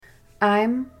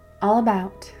I'm all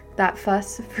about that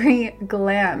fuss-free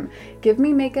glam. Give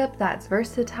me makeup that's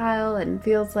versatile and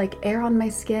feels like air on my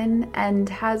skin and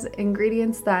has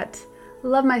ingredients that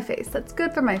love my face, that's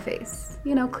good for my face.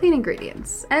 You know, clean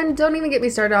ingredients. And don't even get me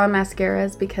started on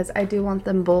mascaras because I do want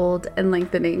them bold and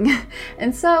lengthening.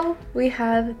 And so we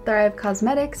have Thrive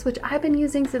Causemetics, which I've been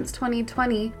using since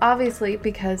 2020, obviously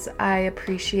because I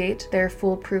appreciate their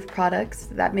foolproof products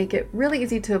that make it really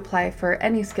easy to apply for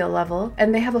any skill level.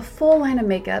 And they have a full line of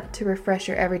makeup to refresh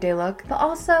your everyday look, but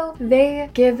also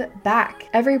they give back.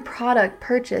 Every product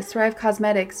purchased, Thrive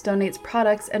Causemetics donates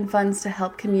products and funds to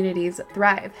help communities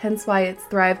thrive, hence why it's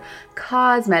Thrive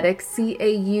Causemetics,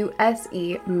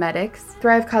 C-A-U-S-E Medics.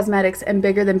 Thrive Causemetics and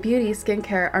Bigger Than Beauty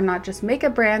skincare are not just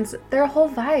makeup brands, they're a whole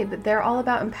vibe. They're all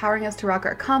about empowering us to rock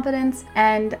our confidence,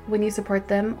 and when you support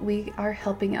them, we are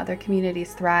helping other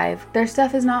communities thrive. Their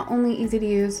stuff is not only easy to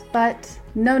use, but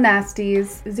no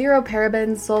nasties, zero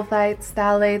parabens, sulfites,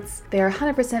 phthalates. They are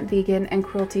 100% vegan and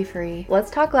cruelty-free.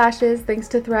 Let's talk lashes. Thanks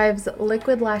to Thrive's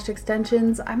liquid lash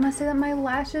extensions, I must say that my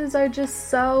lashes are just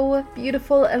so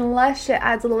beautiful and lush. It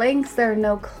adds lengths, there are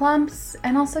no clumps,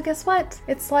 and also guess what?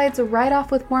 It slides right off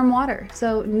with warm water,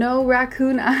 so no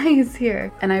raccoon eyes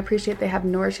here. And I appreciate they have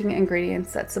nourishing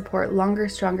ingredients that support longer,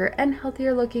 stronger, and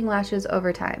healthier looking lashes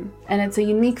over time. And it's a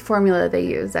unique formula they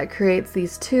use that creates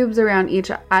these tubes around each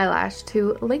eyelash to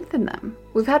lengthen them.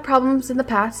 We've had problems in the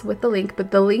past with the link,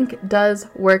 but the link does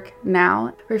work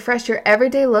now. Refresh your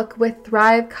everyday look with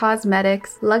Thrive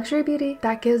Causemetics, luxury beauty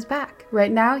that gives back.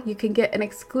 Right now, you can get an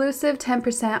exclusive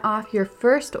 10% off your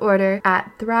first order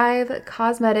at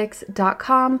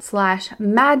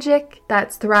thrivecausemetics.com/magic.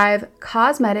 That's Thrive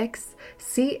Causemetics,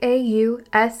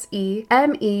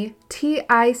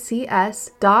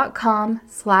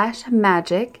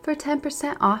 CAUSEMETICS.com/magic for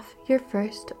 10% off your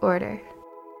first order.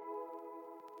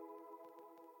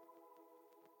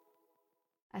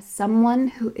 As someone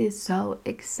who is so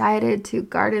excited to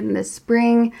garden this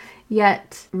spring,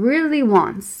 yet really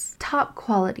wants top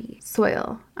quality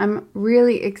soil, I'm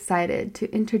really excited to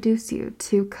introduce you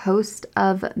to Coast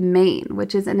of Maine,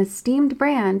 which is an esteemed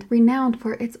brand renowned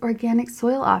for its organic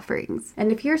soil offerings.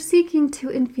 And if you're seeking to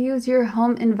infuse your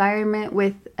home environment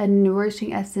with a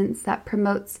nourishing essence that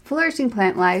promotes flourishing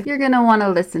plant life, you're going to want to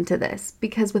listen to this,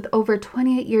 because with over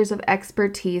 28 years of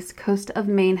expertise, Coast of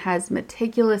Maine has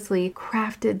meticulously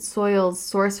crafted soils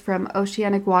sourced from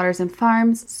oceanic waters and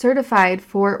farms, certified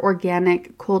for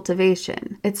organic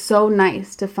cultivation. It's so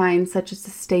nice to find such a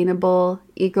sustainable,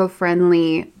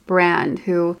 eco-friendly brand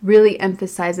who really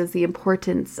emphasizes the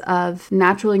importance of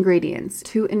natural ingredients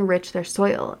to enrich their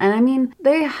soil. And I mean,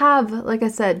 they have, like I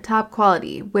said, top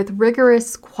quality with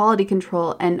rigorous quality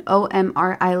control and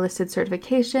OMRI listed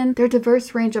certification. Their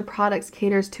diverse range of products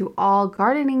caters to all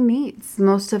gardening needs.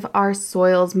 Most of our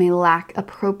soils may lack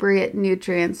appropriate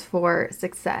nutrients for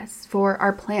success for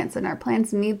our plants, and our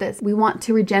plants need this. We want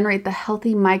to regenerate the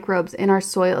healthy microbes in our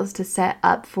soils to set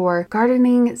up for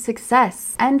gardening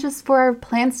success and just for our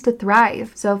plants to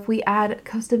thrive. So if we add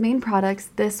Coast of Maine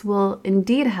products, this will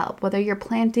indeed help. Whether you're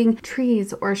planting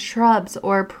trees or shrubs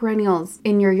or perennials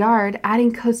in your yard,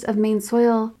 adding Coast of Maine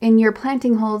soil in your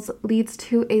planting holes leads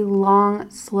to a long,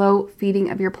 slow feeding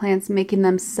of your plants, making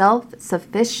them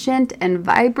self-sufficient and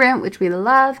vibrant, which we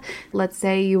love. Let's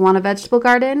say you want a vegetable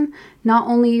garden. Not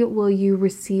only will you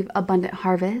receive abundant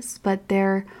harvest, but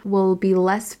there will be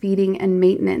less feeding and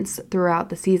maintenance throughout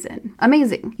the season.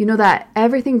 Amazing. You know that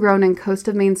everything grown in Coast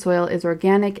of Maine soil is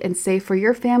organic and safe for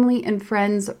your family and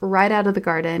friends right out of the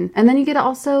garden. And then you get to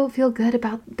also feel good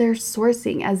about their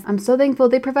sourcing, as I'm so thankful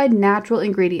they provide natural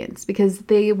ingredients because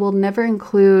they will never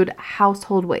include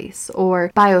household waste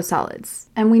or biosolids.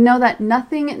 And we know that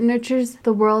nothing nurtures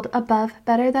the world above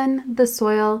better than the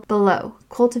soil below,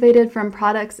 cultivated from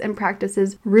products and practices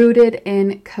rooted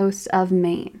in Coast of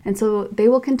Maine. And so they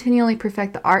will continually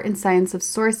perfect the art and science of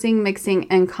sourcing, mixing,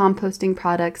 and composting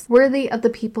products worthy of the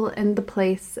people and the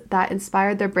place that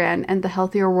inspired their brand and the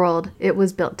healthier world it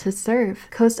was built to serve.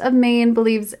 Coast of Maine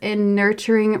believes in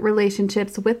nurturing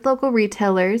relationships with local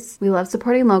retailers. We love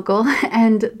supporting local,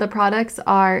 and the products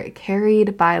are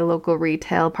carried by local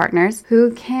retail partners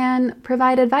who can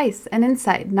provide advice and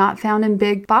insight not found in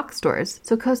big box stores.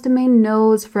 So Coast of Maine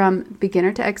knows from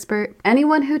beginner to expert,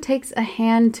 anyone who takes a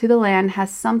hand to the land has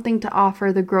something to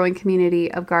offer the growing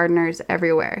community of gardeners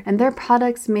everywhere. And their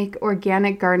products make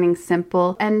organic gardening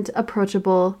simple and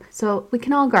approachable so we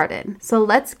can all garden. So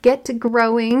let's get to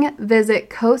growing. Visit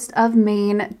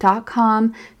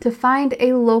coastofmaine.com to find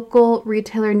a local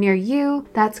retailer near you.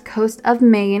 That's Coast of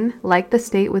Maine, like the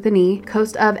state with an E,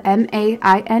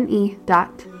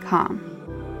 coastofmaine.com.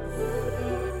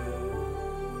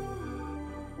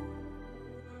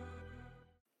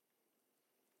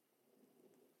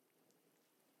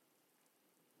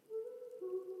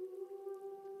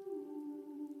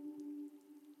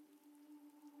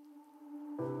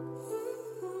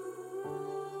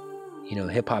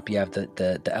 hip hop, you have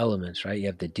the elements, right? You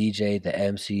have the DJ, the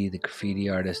MC, the graffiti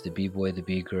artist, the b-boy, the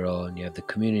b-girl, and you have the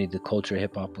community, the culture.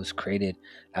 Hip hop was created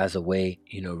as a way,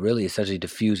 really essentially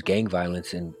diffuse gang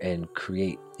violence and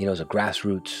create, as a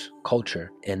grassroots culture.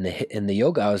 And the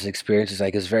yoga I was experiencing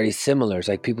is very similar. It's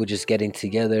like people just getting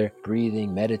together,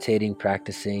 breathing, meditating,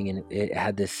 practicing, and it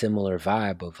had this similar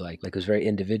vibe of like it was very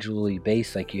individually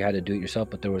based. Like you had to do it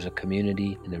yourself, but there was a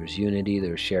community and there was unity,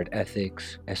 there was shared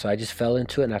ethics. And so I just fell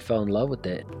into it and I fell in love with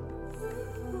it.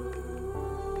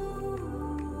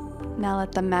 Now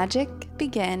let the magic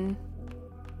begin.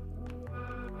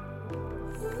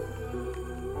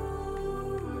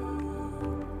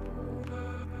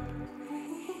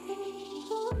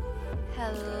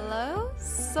 Hello,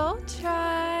 Soul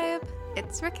Tribe!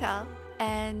 It's Raquel,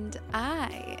 and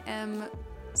I am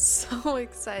so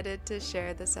excited to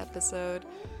share this episode.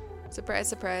 Surprise,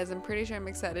 surprise, I'm pretty sure I'm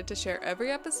excited to share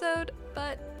every episode,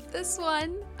 but this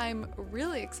one I'm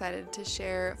really excited to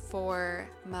share for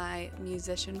my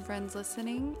musician friends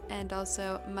listening, and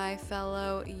also my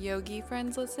fellow yogi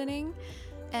friends listening,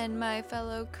 and my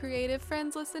fellow creative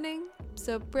friends listening,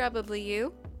 so probably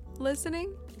you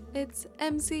listening. It's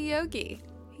MC Yogi.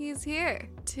 He's here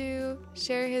to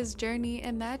share his journey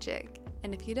in magic.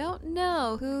 And if you don't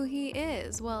know who he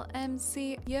is, well,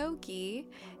 MC Yogi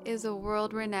is a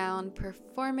world-renowned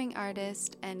performing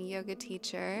artist and yoga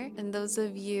teacher. And those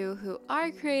of you who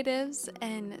are creatives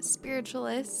and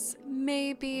spiritualists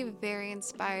may be very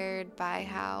inspired by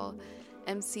how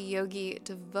MC Yogi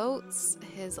devotes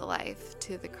his life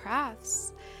to the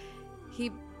crafts. He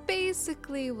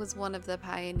basically was one of the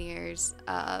pioneers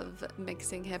of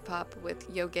mixing hip-hop with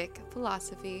yogic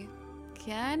philosophy.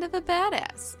 Kind of a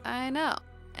badass, I know.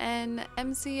 And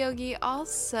MC Yogi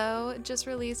also just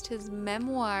released his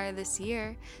memoir this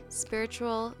year,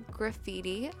 Spiritual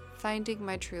Graffiti, Finding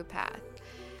My True Path.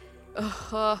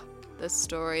 Oh, the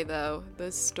story though,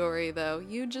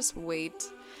 you just wait.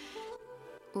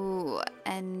 Ooh,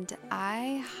 and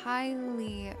I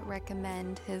highly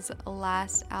recommend his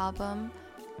last album,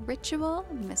 Ritual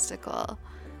Mystical.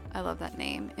 I love that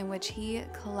name, in which he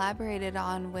collaborated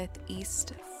on with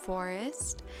East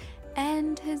Forest,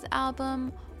 and his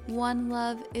album One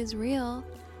Love Is Real,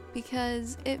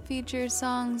 because it features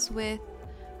songs with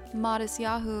Modest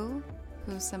Yahoo,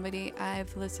 who's somebody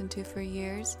I've listened to for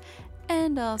years,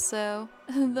 and also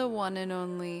the one and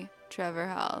only Trevor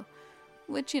Hall,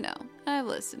 which I've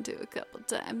listened to a couple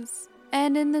times.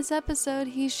 And in this episode,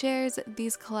 he shares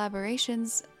these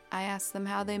collaborations. I asked them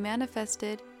how they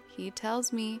manifested. He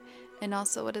tells me, and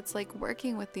also what it's like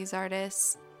working with these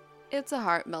artists. It's a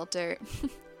heart melter.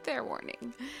 Fair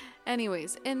warning.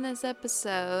 Anyways, in this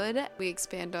episode, we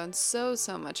expand on so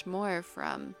much more,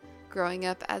 from growing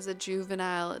up as a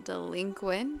juvenile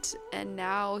delinquent, and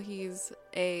now he's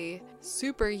a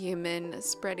superhuman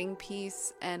spreading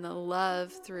peace and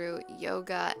love through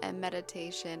yoga and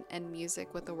meditation and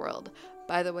music with the world.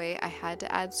 By the way, I had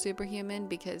to add superhuman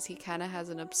because he kind of has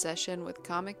an obsession with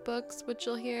comic books, which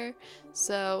you'll hear.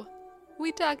 So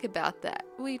we talk about that.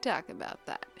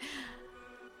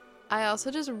 I also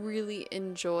just really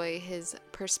enjoy his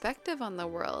perspective on the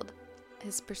world,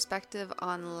 his perspective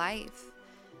on life,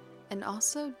 and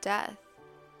also death,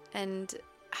 and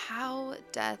how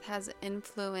death has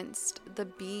influenced the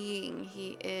being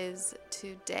he is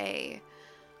today.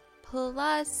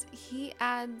 Plus, he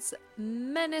adds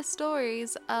many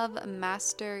stories of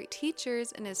master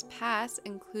teachers in his past,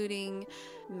 including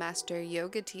master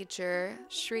yoga teacher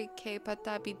Sri K.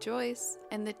 Patabi Joyce,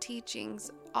 and the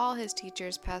teachings all his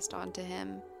teachers passed on to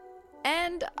him.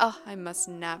 And, I must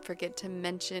not forget to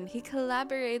mention, he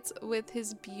collaborates with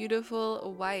his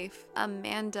beautiful wife,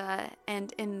 Amanda,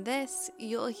 and in this,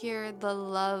 you'll hear the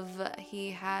love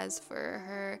he has for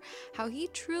her, how he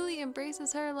truly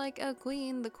embraces her like a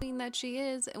queen, the queen that she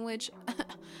is, in which,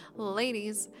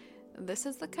 ladies, this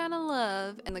is the kind of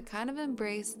love and the kind of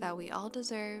embrace that we all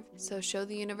deserve, so show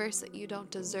the universe that you don't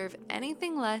deserve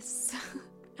anything less.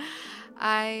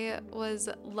 I was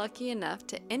lucky enough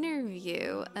to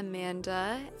interview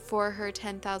Amanda for her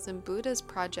 10,000 Buddhas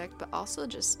project, but also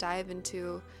just dive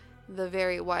into the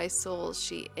very wise soul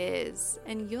she is.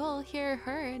 And you'll hear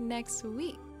her next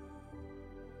week.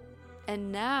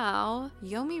 And now,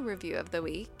 Yomi review of the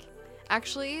week.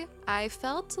 Actually, I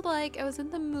felt like I was in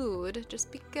the mood,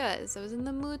 just because I was in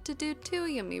the mood to do 2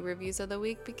 Yomi reviews of the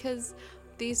week, because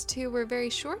these 2 were very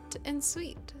short and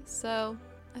sweet. So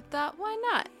I thought, why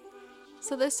not?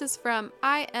 So this is from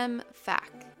I Am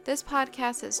Fac. This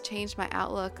podcast has changed my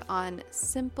outlook on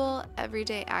simple,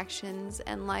 everyday actions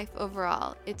and life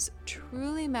overall. It's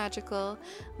truly magical.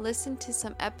 Listen to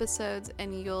some episodes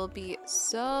and you'll be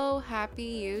so happy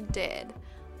you did.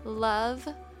 love,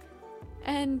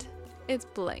 and it's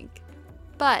blank.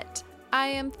 But I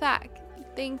am Thak.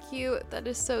 Thank you. That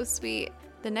is so sweet.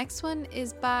 The next one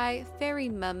is by Fairy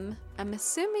Mum. I'm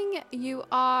assuming you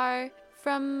are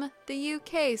from the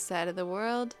UK side of the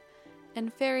world.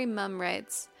 And Fairy Mum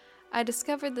writes, I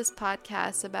discovered this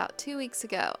podcast about 2 weeks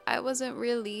ago. I wasn't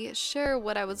really sure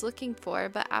what I was looking for,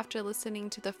 but after listening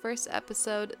to the first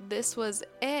episode, this was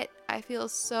it. I feel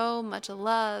so much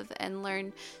love and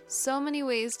learned so many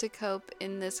ways to cope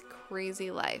in this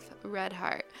crazy life. Red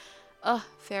heart.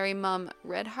 Fairy Mum,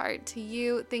 red heart to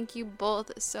you. Thank you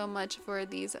both so much for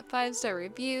these 5-star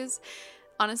reviews.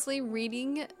 Honestly,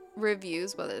 reading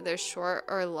reviews, whether they're short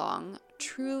or long,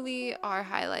 truly are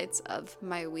highlights of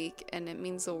my week, and it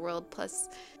means the world. Plus,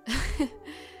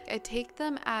 I take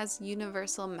them as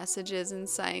universal messages and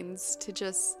signs to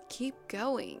just keep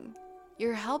going.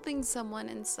 You're helping someone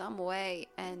in some way,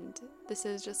 and this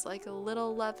is just like a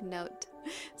little love note.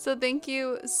 So thank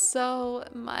you so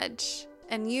much.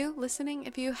 And you listening,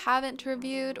 if you haven't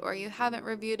reviewed or you haven't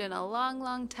reviewed in a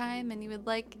long time and you would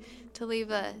like to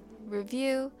leave a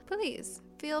review, please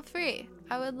feel free.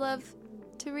 I would love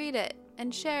to read it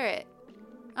and share it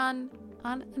on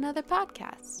another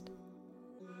podcast.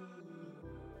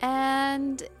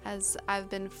 And as I've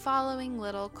been following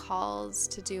little calls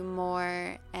to do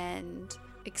more and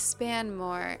expand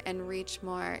more and reach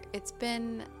more, it's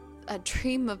been a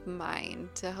dream of mine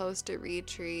to host a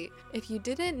retreat. If you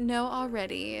didn't know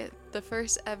already, the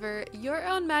first ever Your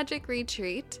Own Magic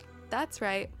retreat, that's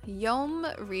right, Yom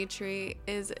Retreat,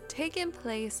 is taking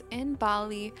place in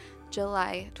Bali,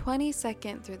 July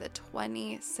 22nd through the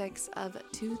 26th of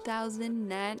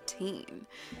 2019.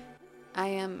 I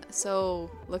am so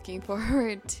looking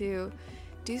forward to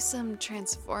do some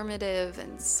transformative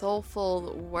and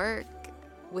soulful work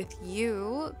with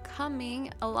you, coming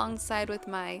alongside with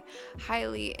my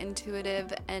highly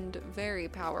intuitive and very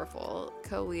powerful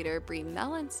co-leader Brie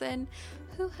Mellinson,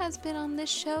 who has been on this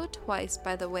show twice,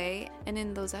 by the way. And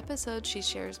in those episodes, she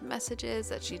shares messages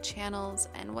that she channels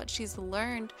and what she's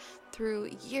learned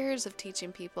through years of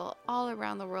teaching people all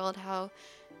around the world how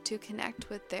to connect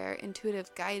with their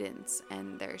intuitive guidance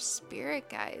and their spirit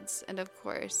guides, and of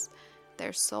course,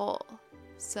 their soul.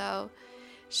 So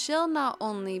she'll not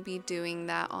only be doing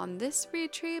that on this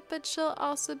retreat, but she'll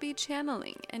also be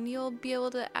channeling, and you'll be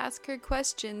able to ask her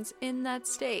questions in that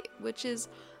state, which is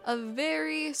a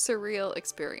very surreal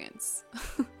experience.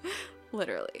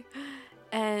 Literally.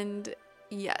 And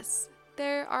yes,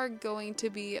 there are going to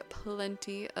be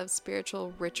plenty of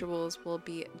spiritual rituals we'll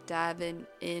be diving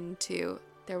into.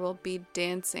 There will be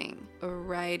dancing,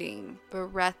 writing,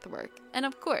 breathwork, and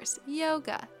of course,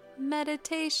 yoga,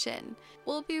 meditation.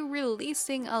 We'll be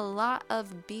releasing a lot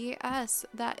of BS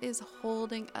that is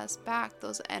holding us back,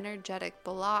 those energetic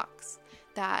blocks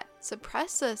that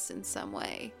suppress us in some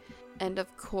way. And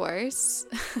of course,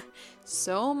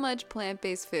 so much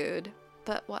plant-based food.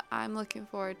 But what I'm looking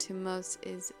forward to most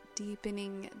is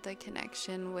deepening the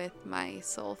connection with my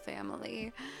soul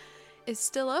family. It's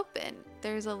still open.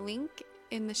 There's a link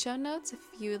in the show notes if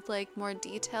you'd like more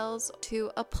details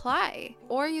to apply,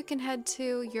 or you can head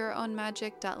to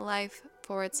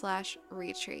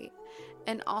yourownmagic.life/retreat.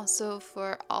 And also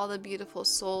for all the beautiful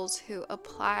souls who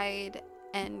applied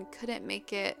and couldn't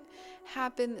make it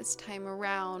happen this time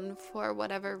around for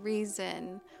whatever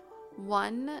reason.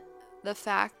 One, the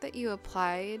fact that you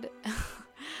applied,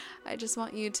 I just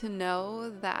want you to know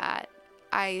that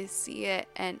I see it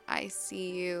and I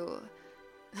see you.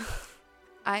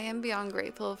 I am beyond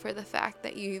grateful for the fact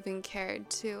that you even cared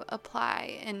to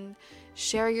apply and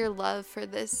share your love for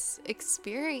this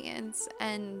experience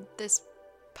and this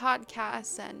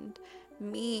podcast and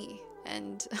me.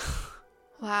 And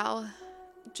wow,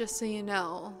 just so you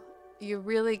know, you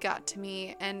really got to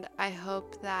me, and I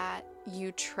hope that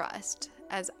you trust,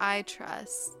 as I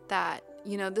trust, that,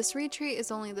 you know, this retreat is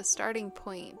only the starting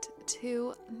point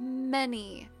to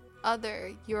many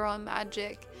other Your Own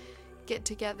Magic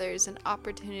get-togethers and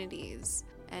opportunities,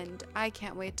 and I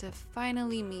can't wait to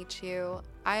finally meet you.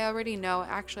 I already know,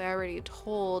 actually I already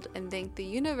told and thanked the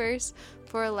universe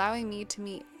for allowing me to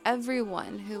meet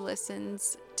everyone who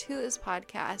listens to this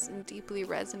podcast and deeply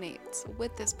resonates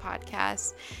with this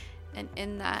podcast. And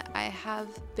in that, I have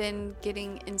been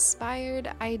getting inspired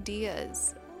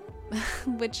ideas,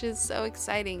 which is so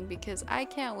exciting because I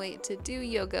can't wait to do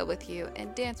yoga with you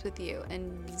and dance with you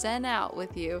and zen out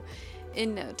with you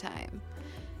in no time.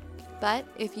 But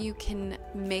if you can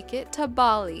make it to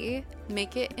Bali,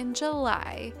 make it in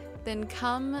July, then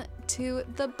come to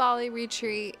the Bali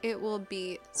retreat. It will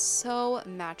be so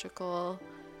magical,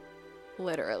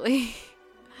 literally.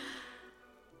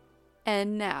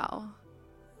 And now,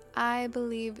 I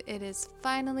believe it is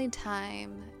finally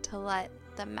time to let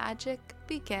the magic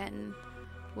begin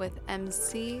with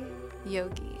MC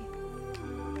Yogi.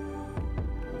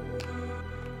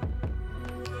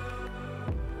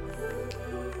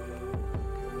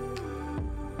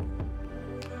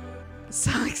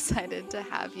 So excited to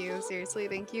have you. Seriously,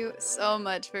 thank you so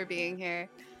much for being here.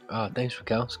 Thanks,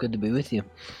 Raquel. It's good to be with you.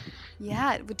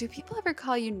 Yeah, do people ever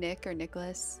call you Nick or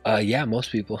Nicholas? Yeah,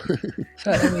 most people.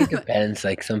 So I mean, it depends.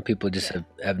 Like some people just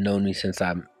have known me since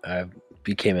I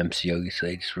became MC Yogi, so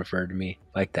they just refer to me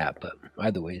like that. But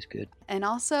either way is good. And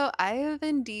also, I have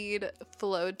indeed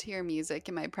flowed to your music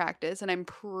in my practice, and I'm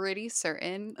pretty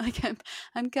certain, like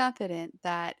I'm confident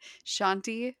that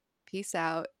Shanti, Peace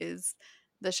Out, is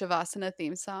the Shavasana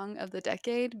theme song of the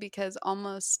decade because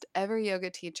almost every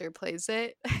yoga teacher plays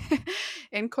it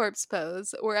in corpse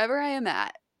pose wherever I am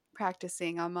at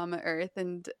practicing on Mama Earth.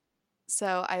 And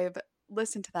so I've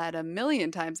listened to that a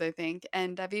million times, I think.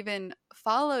 And I've even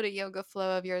followed a yoga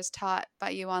flow of yours taught by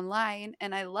you online,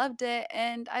 and I loved it.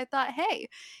 And I thought, hey,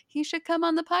 he should come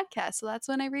on the podcast. So that's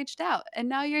when I reached out. And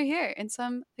now you're here. And so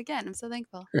I'm so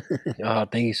thankful. Oh,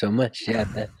 thank you so much. Yeah,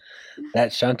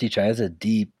 that Shanti Chai is a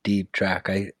deep, deep track.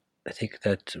 I think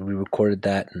that we recorded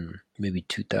that in maybe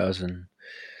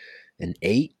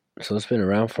 2008. So it's been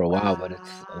around for a while, but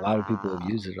it's a lot of people have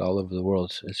used it all over the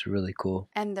world. So it's really cool.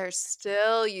 And they're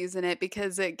still using it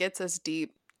because it gets us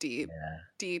deep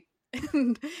into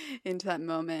that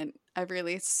moment. I've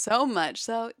released so much.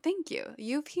 So thank you.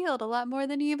 You've healed a lot more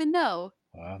than you even know.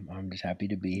 Well, I'm just happy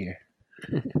to be here.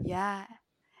 Yeah.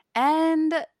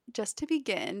 And just to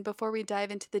begin, before we dive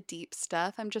into the deep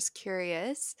stuff, I'm just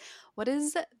curious, what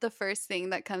is the first thing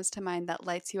that comes to mind that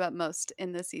lights you up most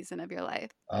in this season of your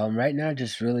life? Right now,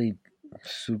 just really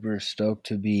super stoked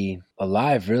to be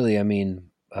alive. Really, I mean,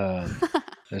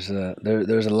 there's a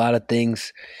lot of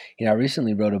things. You know, I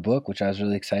recently wrote a book which I was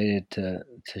really excited to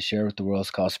share with the world.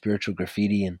 It's called Spiritual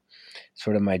Graffiti, and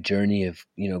sort of my journey of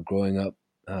growing up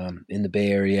in the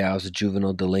Bay Area. I was a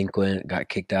juvenile delinquent, got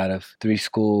kicked out of 3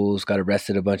 schools, got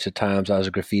arrested a bunch of times. I was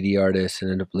a graffiti artist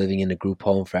and ended up living in a group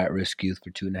home for at-risk youth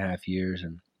for 2.5 years.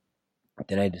 And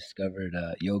then I discovered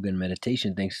yoga and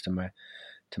meditation thanks to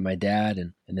my dad,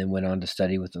 and then went on to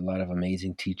study with a lot of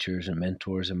amazing teachers and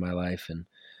mentors in my life. And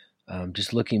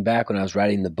just looking back when I was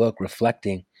writing the book,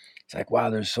 reflecting, it's like, wow,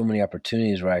 there's so many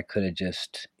opportunities where I could have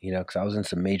just, because I was in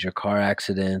some major car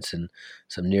accidents and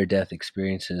some near-death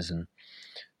experiences, and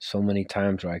so many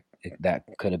times where that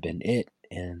could have been it.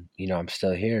 And, I'm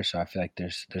still here. So I feel like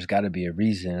there's got to be a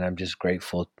reason. And I'm just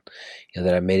grateful,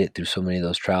 that I made it through so many of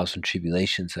those trials and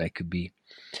tribulations that I could be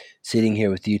sitting here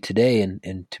with you today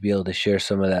and to be able to share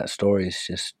some of that story.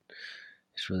 It's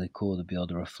really cool to be able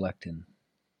to reflect and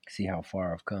see how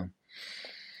far I've come.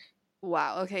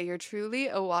 Wow. Okay. You're truly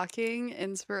a walking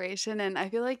inspiration. And I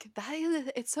feel like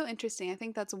it's so interesting. I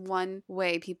think that's one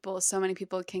way so many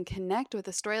people can connect with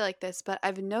a story like this. But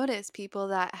I've noticed people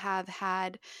that have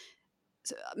had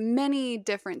many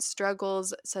different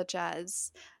struggles, such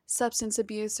as substance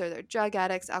abuse, or they're drug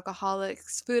addicts,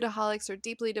 alcoholics, foodaholics, or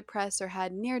deeply depressed, or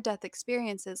had near-death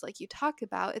experiences like you talk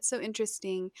about. It's so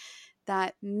interesting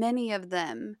that many of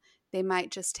them, they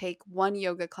might just take one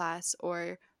yoga class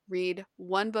or read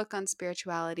one book on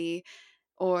spirituality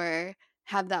or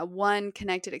have that one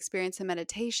connected experience in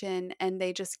meditation, and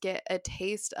they just get a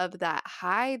taste of that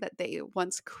high that they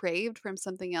once craved from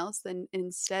something else. Then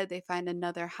instead they find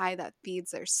another high that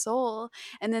feeds their soul,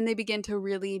 and then they begin to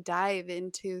really dive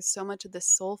into so much of the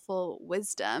soulful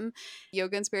wisdom.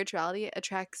 Yoga and spirituality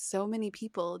attracts so many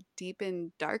people deep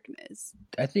in darkness.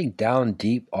 I think down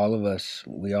deep, all of us,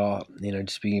 we all,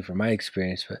 just speaking from my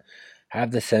experience, but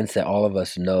have the sense that all of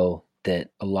us know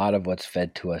that a lot of what's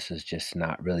fed to us is just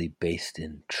not really based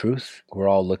in truth. We're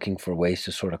all looking for ways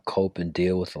to sort of cope and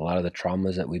deal with a lot of the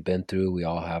traumas that we've been through. We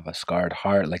all have a scarred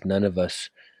heart. Like none of us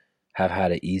have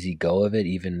had an easy go of it.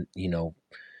 Even,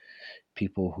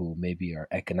 people who maybe are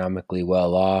economically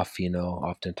well off,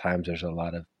 oftentimes there's a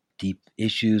lot of deep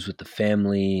issues with the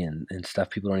family and stuff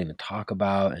people don't even talk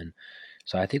about. And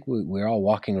so I think we're all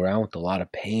walking around with a lot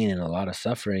of pain and a lot of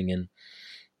suffering. And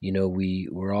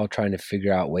we're all trying to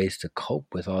figure out ways to cope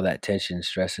with all that tension,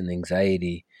 stress, and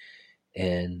anxiety.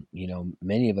 And,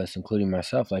 many of us, including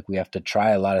myself, like we have to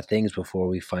try a lot of things before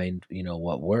we find,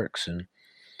 what works. And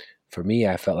for me,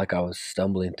 I felt like I was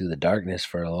stumbling through the darkness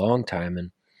for a long time. And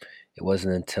it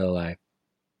wasn't until I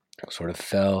sort of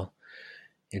fell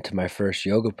into my first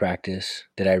yoga practice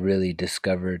that I really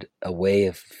discovered a way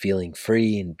of feeling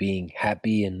free and being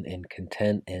happy and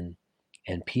content and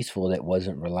peaceful that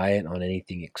wasn't reliant on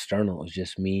anything external. It was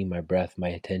just me, my breath, my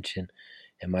attention,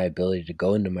 and my ability to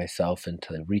go into myself and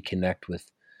to reconnect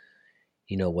with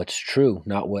what's true,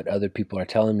 not what other people are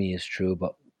telling me is true,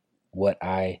 but what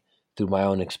I, through my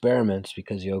own experiments,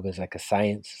 because yoga is like a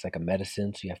science, it's like a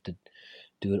medicine. So you have to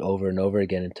do it over and over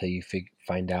again until you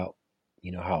find out,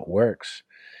 how it works.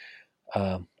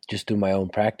 Just through my own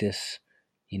practice,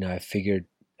 I figured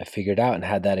out and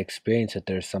had that experience that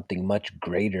there's something much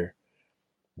greater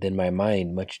than my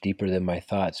mind, much deeper than my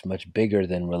thoughts, much bigger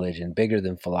than religion, bigger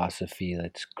than philosophy,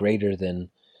 that's greater than,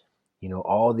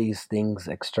 all these things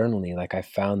externally. Like I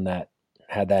found that,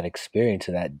 had that experience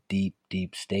of that deep,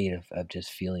 deep state of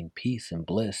just feeling peace and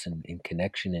bliss and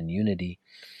connection and unity.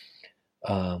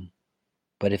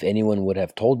 But if anyone would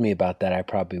have told me about that, I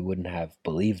probably wouldn't have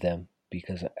believed them,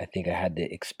 because I think I had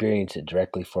to experience it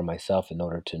directly for myself in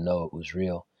order to know it was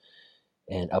real.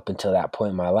 And up until that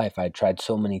point in my life, I tried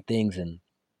so many things, and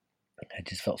I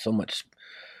just felt so much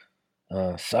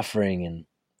suffering. And,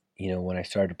 when I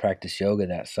started to practice yoga,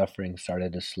 that suffering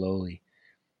started to slowly,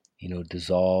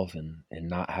 dissolve and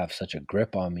not have such a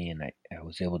grip on me. And I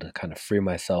was able to kind of free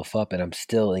myself up. And I'm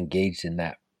still engaged in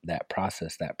that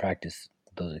process, that practice,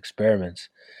 those experiments.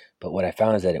 But what I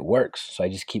found is that it works. So I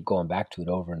just keep going back to it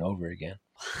over and over again.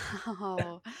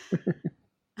 Wow.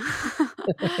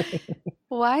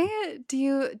 Why do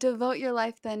you devote your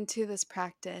life then to this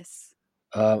practice?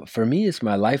 For me, it's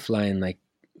my lifeline. Like,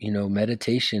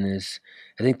 meditation is,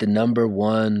 I think, the number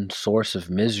one source of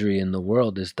misery in the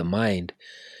world is the mind.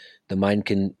 The mind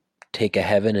can take a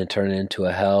heaven and turn it into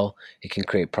a hell. It can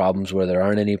create problems where there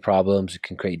aren't any problems. It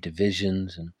can create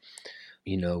divisions, and,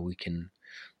 we can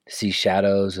see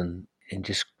shadows and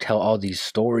just tell all these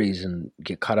stories and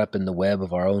get caught up in the web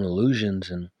of our own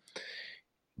illusions. And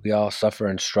we all suffer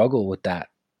and struggle with that,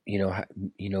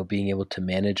 being able to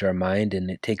manage our mind.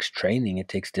 And it takes training, it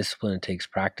takes discipline, it takes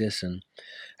practice. And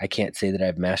I can't say that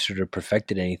I've mastered or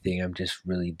perfected anything. I'm just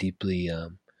really deeply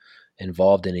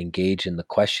involved and engaged in the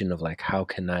question of like, how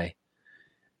can I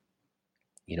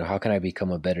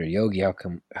become a better yogi? How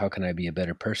can I be a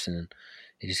better person? And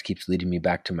it just keeps leading me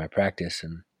back to my practice.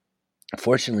 And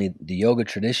fortunately, the yoga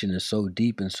tradition is so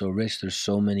deep and so rich. There's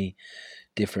so many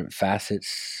different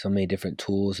facets, so many different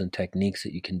tools and techniques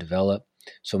that you can develop,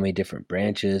 so many different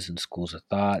branches and schools of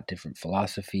thought, different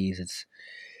philosophies. It's,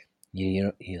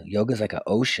 yoga is like an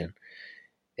ocean.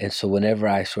 And so whenever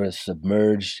I sort of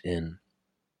submerge and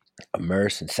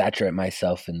immerse and saturate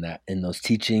myself in those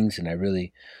teachings, and I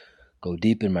really go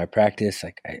deep in my practice,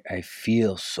 like I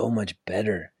feel so much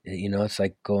better. It's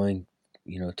like going,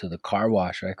 to the car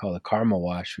wash, or I call it karma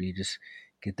wash, where you just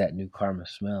get that new karma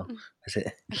smell. That's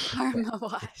it. Karma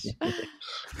wash.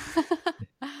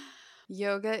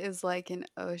 Yoga is like an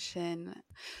ocean.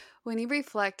 When you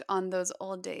reflect on those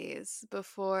old days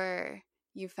before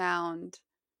you found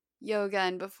yoga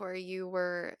and before you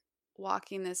were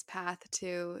walking this path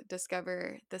to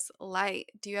discover this light,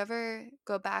 do you ever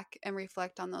go back and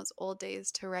reflect on those old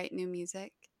days to write new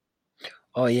music?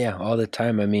 Oh yeah, all the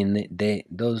time. I mean, they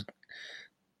those,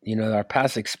 our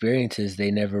past experiences, they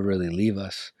never really leave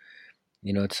us.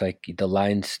 It's like the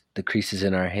lines, the creases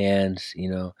in our hands,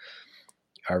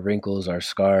 our wrinkles, our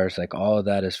scars, like all of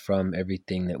that is from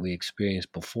everything that we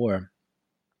experienced before.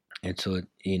 And so,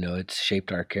 it's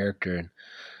shaped our character.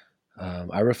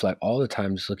 And I reflect all the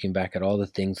time, just looking back at all the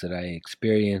things that I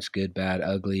experienced, good, bad,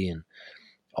 ugly, and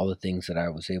all the things that I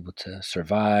was able to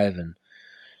survive. And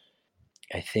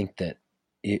I think that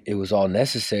it was all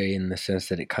necessary in the sense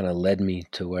that it kind of led me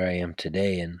to where I am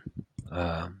today. And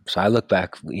so I look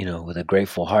back, with a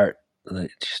grateful heart.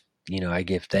 Just, I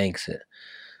give thanks that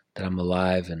I'm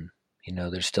alive, and,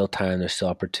 there's still time, there's still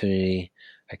opportunity.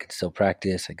 I can still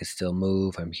practice, I can still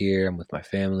move. I'm here, I'm with my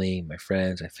family, my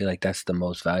friends. I feel like that's the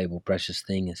most valuable, precious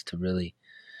thing, is to really,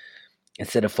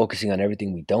 instead of focusing on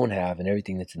everything we don't have and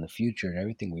everything that's in the future and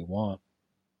everything we want,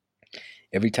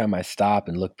 every time I stop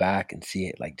and look back and see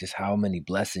it, like just how many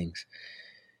blessings,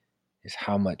 is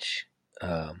how much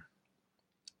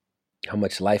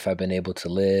life I've been able to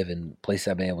live and places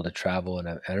I've been able to travel. And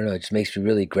I don't know, it just makes me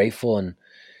really grateful, and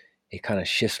it kind of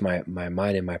shifts my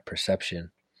mind and my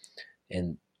perception.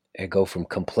 And I go from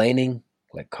complaining,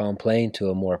 like complain, to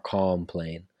a more calm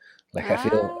plane. Like I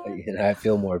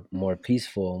feel more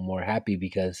peaceful, more happy,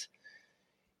 because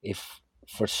if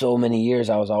for so many years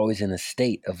I was always in a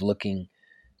state of looking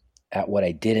at what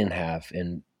I didn't have,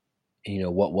 and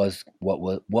what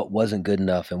wasn't good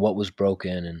enough, and what was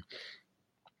broken.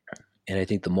 And I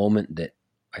think the moment that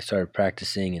I started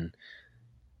practicing, and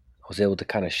I was able to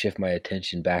kind of shift my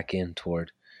attention back in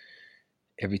toward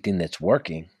everything that's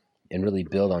working, and really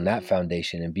build on that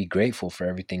foundation and be grateful for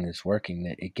everything that's working,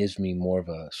 that it gives me more of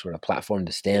a sort of platform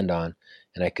to stand on,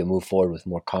 and I can move forward with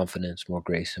more confidence, more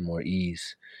grace, and more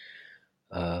ease.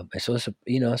 And so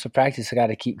it's a practice. I got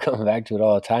to keep coming back to it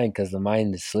all the time because the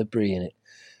mind is slippery and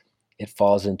it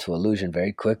falls into illusion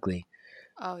very quickly.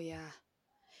 Oh, yeah.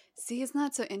 See, isn't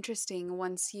that so interesting?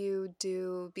 Once you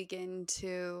do begin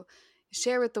to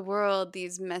share with the world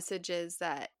these messages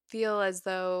that feel as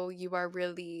though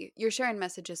you're sharing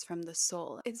messages from the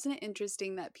soul. Isn't it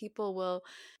interesting that people will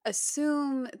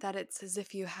assume that it's as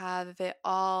if you have it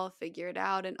all figured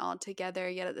out and all together,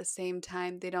 yet at the same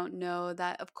time, they don't know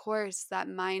that, of course, that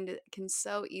mind can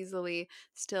so easily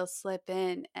still slip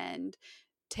in and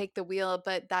take the wheel.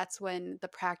 But that's when the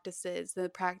practices, the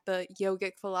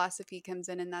yogic philosophy comes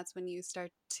in, and that's when you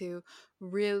start to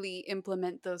really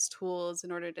implement those tools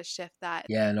in order to shift that.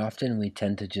 Yeah, and often we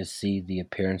tend to just see the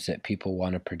appearance that people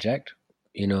want to project,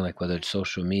 like whether it's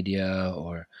social media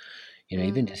or,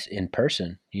 even Mm-hmm. just in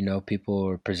person, people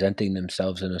are presenting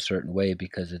themselves in a certain way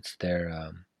because it's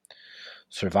their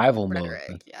survival mode. Rhetoric,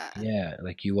 Like, yeah. yeah,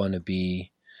 like you want to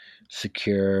be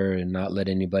secure and not let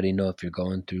anybody know if you're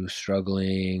going through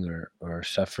struggling or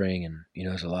suffering. And,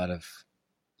 there's a lot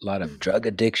of drug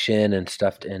addiction and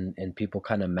stuff, and people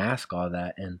kind of mask all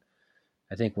that. And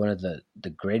I think one of the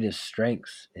greatest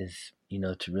strengths is,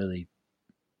 to really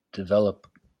develop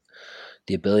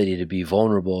the ability to be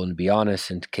vulnerable and be honest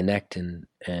and to connect, and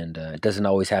it doesn't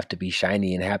always have to be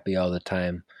shiny and happy all the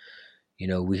time.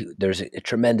 There's a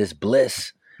tremendous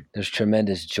bliss, there's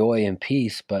tremendous joy and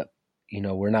peace, but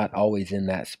we're not always in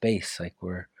that space. Like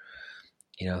we're,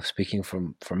 speaking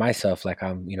for myself, like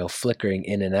I'm, flickering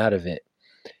in and out of it.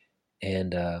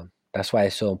 And that's why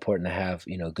it's so important to have,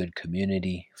 good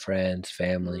community, friends,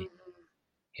 family.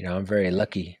 Mhm. I'm very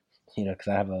lucky, because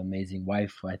I have an amazing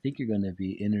wife who I think you're going to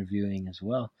be interviewing as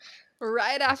well.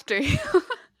 Right after you.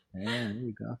 Yeah, there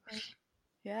you go.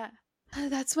 Yeah.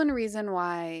 That's one reason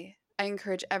why I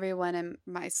encourage everyone and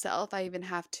myself. I even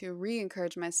have to re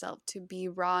encourage myself to be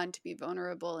raw and to be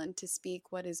vulnerable and to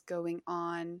speak what is going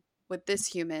on with this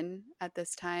human at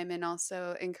this time, and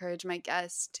also encourage my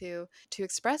guests to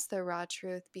express their raw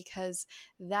truth, because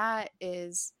that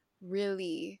is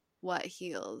really what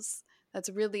heals. That's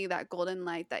really that golden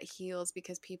light that heals,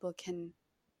 because people can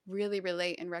really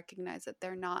relate and recognize that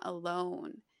they're not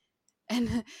alone.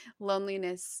 And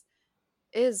loneliness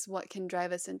is what can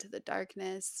drive us into the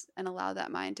darkness and allow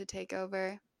that mind to take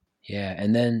over. Yeah,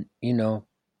 and then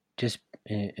just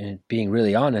being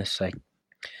really honest, like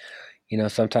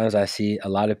sometimes I see a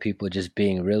lot of people just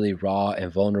being really raw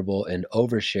and vulnerable and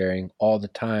oversharing all the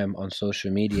time on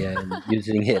social media and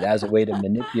using it as a way to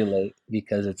manipulate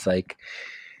because it's like,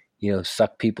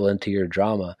 suck people into your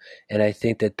drama. And I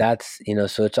think that that's,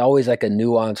 so it's always like a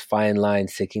nuanced fine line,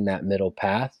 seeking that middle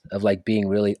path of like being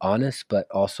really honest, but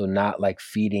also not like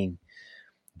feeding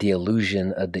the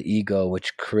illusion of the ego,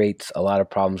 which creates a lot of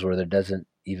problems where there doesn't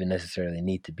even necessarily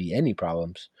need to be any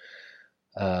problems.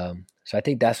 So I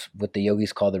think that's what the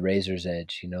yogis call the razor's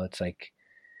edge. It's like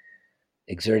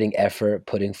exerting effort,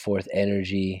 putting forth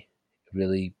energy,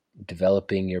 really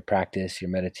developing your practice,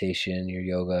 your meditation, your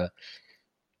yoga,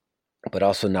 but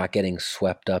also not getting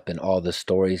swept up in all the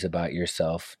stories about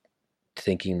yourself,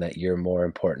 thinking that you're more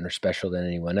important or special than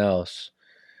anyone else.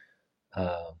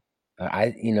 Uh,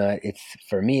 it's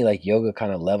for me, like yoga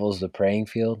kind of levels the playing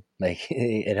field. Like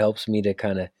it helps me to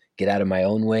kind of get out of my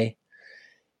own way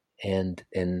and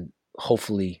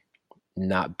hopefully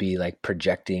not be like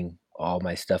projecting all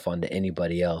my stuff onto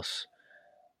anybody else,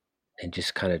 and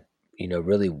just kind of,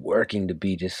 really working to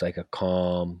be just like a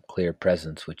calm, clear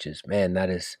presence, which is, man, that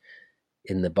is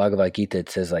in the Bhagavad Gita, it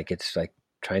says like, it's like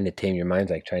trying to tame your mind,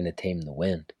 like trying to tame the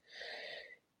wind.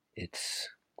 It's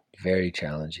very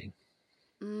challenging.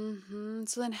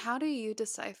 So then, how do you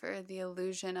decipher the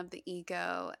illusion of the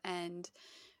ego and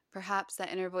perhaps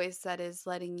that inner voice that is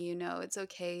letting you know it's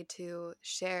okay to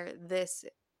share this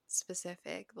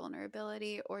specific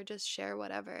vulnerability, or just share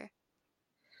whatever,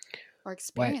 or Why?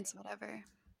 experience whatever?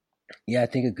 Yeah, I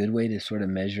think a good way to sort of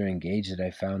measure and gauge that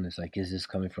I found is like, is this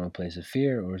coming from a place of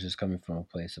fear or is this coming from a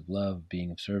place of love,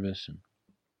 being of service? And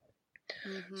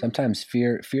Mm-hmm. sometimes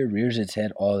fear rears its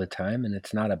head all the time, and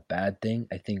it's not a bad thing.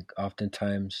 I think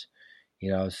oftentimes, we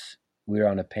were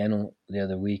on a panel the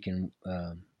other week, and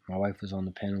my wife was on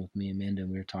the panel with me, Amanda,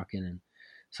 and we were talking, and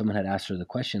someone had asked her the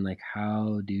question like,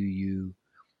 how do you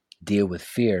deal with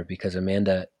fear? Because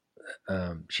Amanda,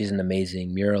 she's an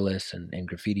amazing muralist and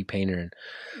graffiti painter, and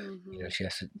Mm-hmm. she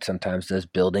has to, sometimes those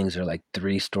buildings are like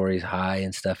 3 stories high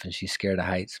and stuff, and she's scared of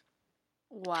heights.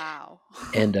 Wow.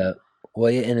 And well,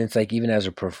 yeah, and it's like even as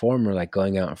a performer, like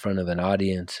going out in front of an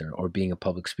audience or being a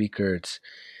public speaker, it's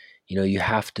you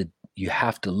have to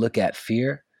look at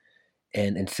fear,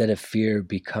 and instead of fear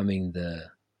becoming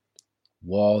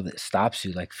wall that stops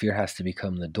you. Like fear has to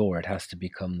become the door. It has to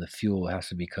become the fuel. It has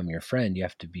to become your friend. You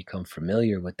have to become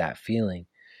familiar with that feeling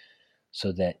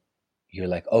so that you're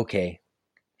like, okay,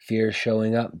 fear is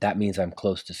showing up. That means I'm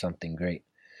close to something great.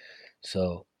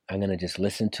 So I'm going to just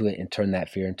listen to it and turn that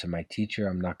fear into my teacher.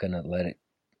 I'm not going to let it,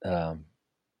 um,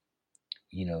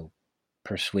 you know,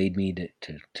 persuade me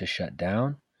to shut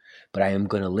down, but I am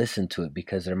going to listen to it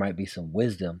because there might be some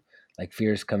wisdom. Like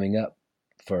fear is coming up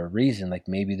for a reason. Like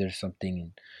maybe there's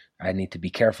something I need to be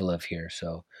careful of here.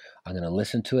 So I'm going to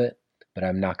listen to it, but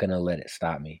I'm not going to let it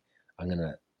stop me. I'm going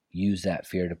to use that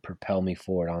fear to propel me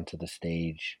forward onto the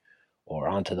stage or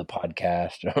onto the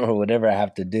podcast or whatever I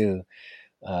have to do.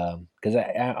 Because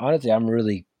I honestly, I'm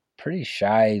really pretty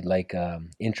shy, like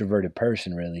introverted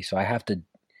person, really. So I have to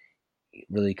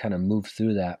really kind of move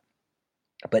through that.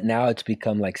 But now it's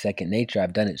become like second nature.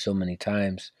 I've done it so many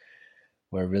times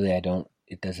where really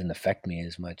it doesn't affect me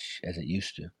as much as it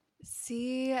used to.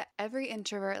 See, every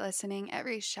introvert listening,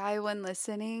 every shy one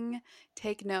listening,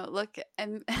 take note. Look,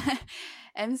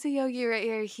 MC Yogi right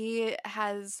here, he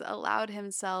has allowed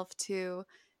himself to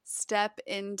step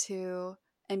into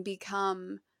and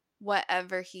become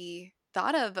whatever he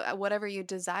thought of, whatever you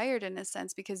desired in a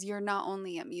sense, because you're not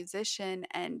only a musician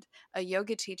and a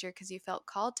yoga teacher because you felt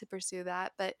called to pursue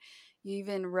that, but you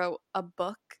even wrote a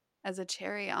book as a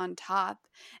cherry on top.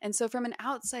 And so, from an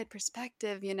outside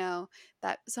perspective,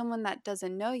 that someone that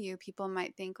doesn't know you, people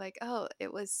might think like, oh,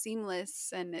 it was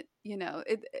seamless and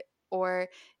or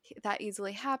that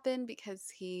easily happened because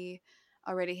he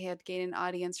already had gained an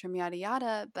audience from yada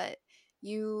yada. But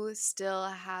you still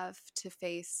have to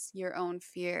face your own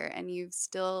fear, and you've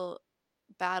still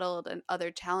battled and other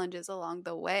challenges along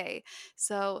the way.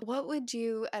 So what would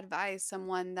you advise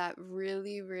someone that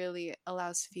really, really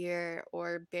allows fear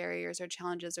or barriers or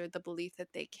challenges or the belief that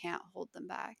they can't hold them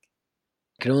back?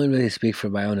 I can only really speak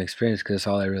from my own experience because it's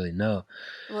all I really know.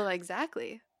 Well,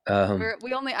 exactly. Um,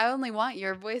 I only want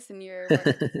your voice and your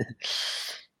words.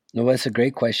 no, that's a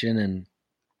great question, and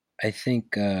I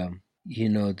think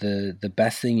the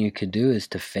best thing you can do is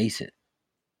to face it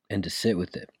and to sit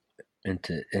with it and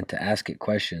to ask it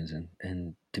questions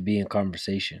and to be in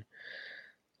conversation.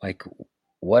 Like,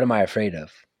 what am I afraid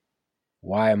of?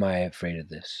 Why am I afraid of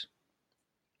this?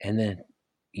 And then,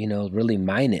 really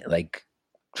mine it. Like,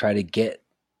 try to get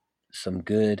some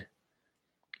good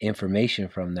information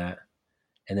from that,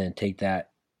 and then take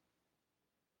that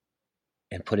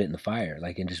and put it in the fire,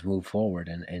 like, and just move forward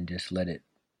and just let it,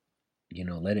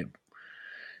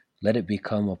 let it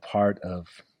become a part of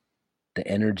the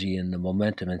energy and the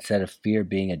momentum instead of fear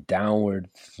being a downward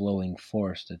flowing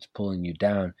force that's pulling you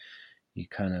down. You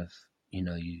kind of,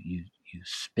 you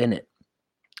spin it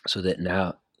so that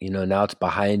now it's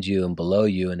behind you and below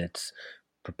you, and it's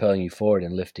propelling you forward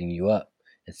and lifting you up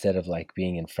instead of like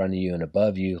being in front of you and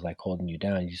above you, like holding you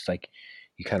down. You just like,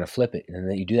 you kind of flip it, and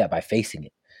then you do that by facing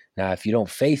it. Now, if you don't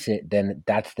face it, then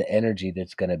that's the energy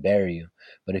that's going to bury you.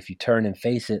 But if you turn and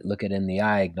face it, look it in the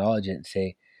eye, acknowledge it, and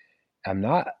say, I'm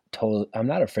not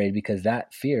afraid, because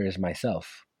that fear is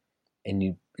myself.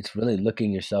 And it's really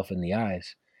looking yourself in the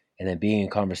eyes and then being in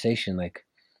conversation, like,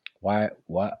 why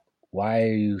are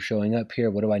you showing up here?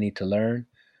 What do I need to learn?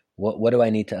 What do I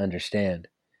need to understand?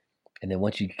 And then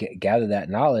once you gather that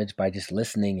knowledge by just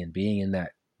listening and being in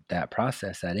that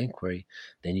process, that inquiry,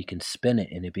 then you can spin it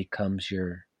and it becomes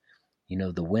your,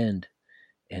 the wind,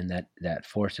 and that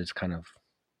force that's kind of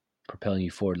propelling you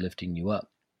forward, lifting you up.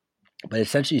 But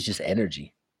essentially it's just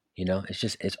energy.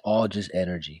 It's all just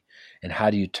energy. And how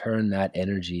do you turn that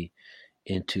energy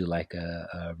into like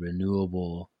a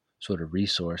renewable sort of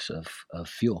resource of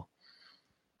fuel?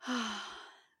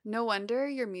 No wonder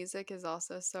your music is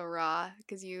also so raw,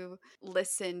 because you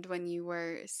listened when you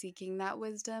were seeking that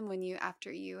wisdom,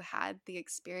 after you had the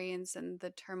experience and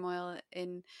the turmoil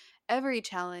in every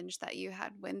challenge that you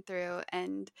had went through,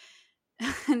 and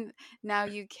and now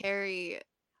you carry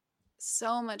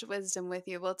so much wisdom with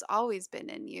you. Well, it's always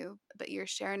been in you, but you're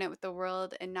sharing it with the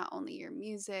world, and not only your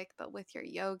music, but with your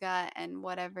yoga and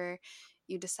whatever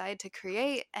you decide to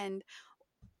create. And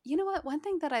you know what? One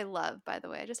thing that I love, by the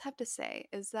way, I just have to say,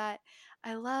 is that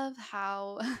I love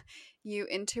how you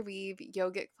interweave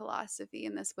yogic philosophy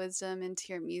and this wisdom into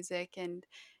your music. And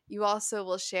you also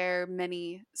will share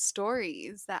many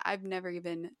stories that I've never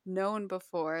even known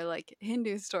before, like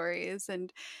Hindu stories.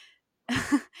 And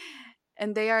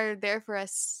and they are there for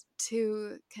us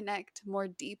to connect more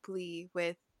deeply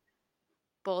with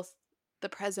both the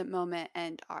present moment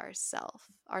and ourself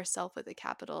with a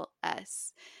capital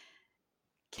S.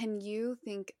 Can you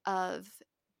think of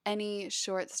any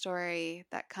short story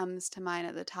that comes to mind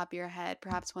at the top of your head,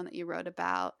 perhaps one that you wrote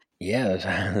about? Yeah,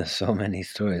 there's so many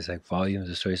stories, like volumes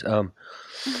of stories.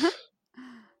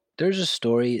 There's a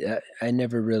story that I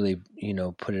never really,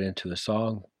 put it into a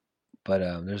song, but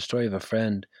there's a story of a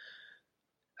friend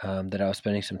that I was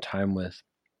spending some time with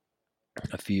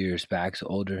a few years back. So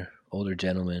older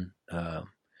gentleman,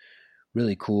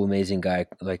 really cool, amazing guy.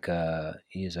 Like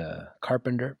he's a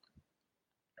carpenter,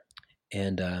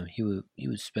 and he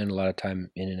would spend a lot of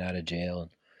time in and out of jail.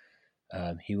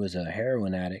 He was a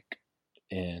heroin addict,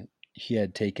 and he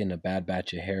had taken a bad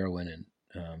batch of heroin,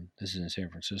 and this is in San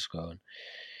Francisco,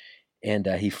 and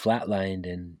he flatlined,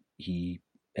 and he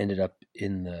ended up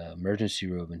in the emergency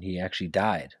room, and he actually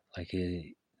died. Like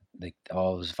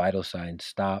all his vital signs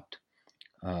stopped.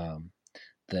 Um,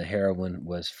 the heroin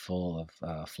was full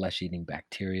of flesh-eating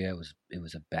bacteria. It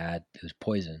was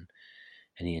poison,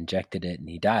 and he injected it, and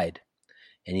he died.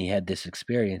 And he had this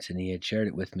experience, and he had shared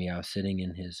it with me. I was sitting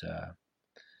in his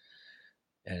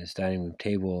at his dining room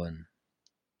table, and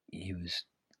he was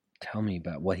telling me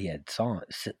about what he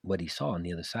saw on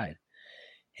the other side.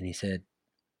 And he said,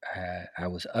 I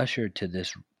was ushered to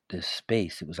this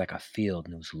space. It was like a field,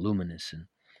 and it was luminous, and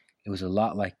it was a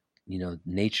lot like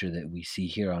nature that we see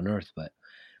here on Earth, but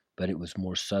it was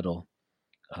more subtle,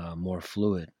 more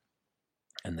fluid,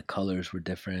 and the colors were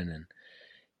different,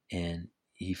 and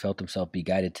he felt himself be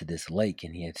guided to this lake,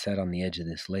 and he had sat on the edge of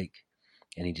this lake,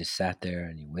 and he just sat there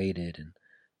and he waited, and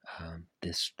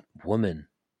this woman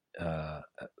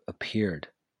appeared,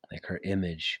 like her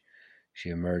image. She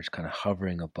emerged, kind of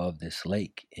hovering above this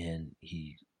lake, and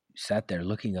he sat there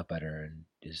looking up at her, and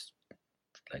just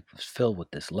like was filled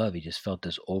with this love. He just felt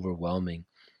this overwhelming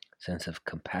sense of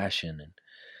compassion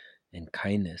and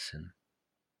kindness, and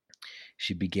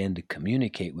she began to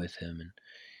communicate with him,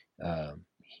 and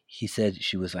he said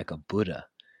she was like a Buddha,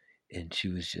 and she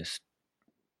was just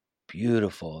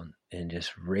beautiful and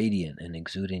just radiant and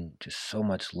exuding just so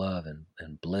much love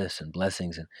and bliss and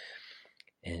blessings,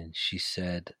 and she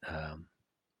said,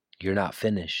 "You're not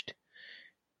finished."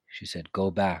 She said, "Go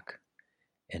back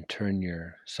and turn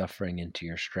your suffering into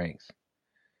your strength."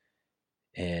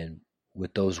 And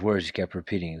with those words, he kept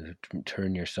repeating,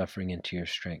 "Turn your suffering into your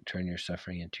strength, turn your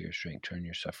suffering into your strength, turn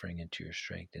your suffering into your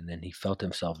strength." And then he felt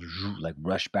himself like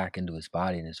rush back into his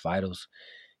body, and his vitals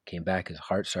came back. His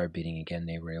heart started beating again.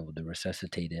 They were able to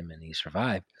resuscitate him, and he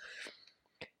survived.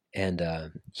 And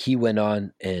he went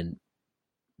on, and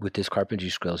with his carpentry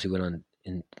skills, he went on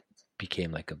and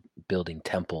became like a building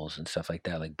temples and stuff like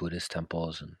that, like Buddhist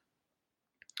temples. And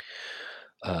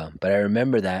but I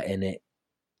remember that, and it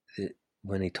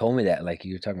when he told me that, like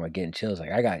you were talking about getting chills,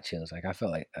 like I got chills, like I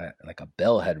felt like a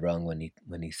bell had rung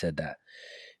when he said that,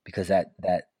 because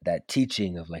that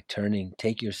teaching of like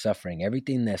take your suffering,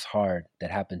 everything that's hard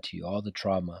that happened to you, all the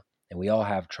trauma, and we all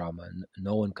have trauma.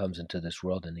 No one comes into this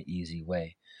world in an easy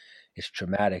way. It's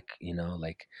traumatic,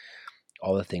 like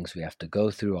all the things we have to go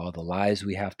through, all the lies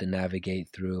we have to navigate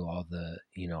through, all the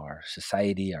our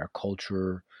society, our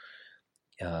culture.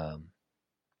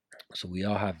 So we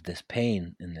all have this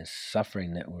pain and this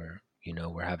suffering that we're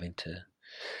having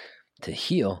to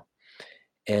heal.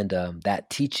 And that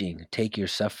teaching, take your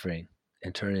suffering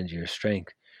and turn it into your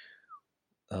strength,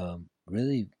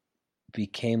 really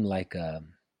became like a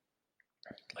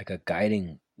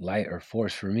guiding light or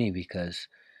force for me, because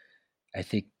I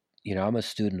think I'm a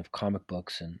student of comic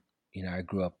books, and I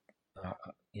grew up,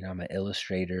 I'm an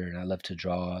illustrator, and I love to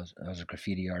draw. I was a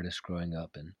graffiti artist growing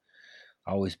up, and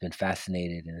always been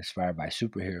fascinated and inspired by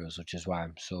superheroes, which is why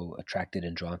I'm so attracted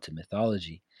and drawn to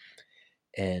mythology.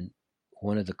 And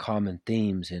one of the common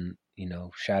themes, and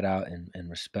shout out and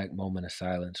respect, moment of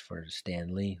silence for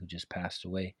Stan Lee, who just passed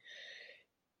away.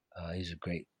 He's a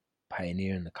great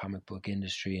pioneer in the comic book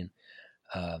industry, and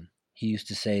he used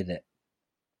to say that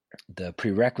the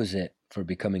prerequisite for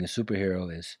becoming a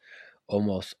superhero is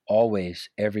almost always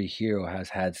every hero has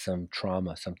had some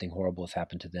trauma, something horrible has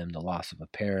happened to them, the loss of a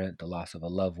parent, the loss of a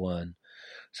loved one,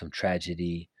 some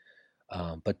tragedy.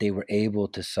 But they were able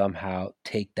to somehow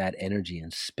take that energy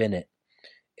and spin it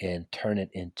and turn it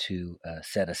into a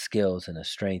set of skills and a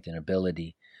strength and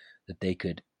ability that they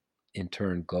could in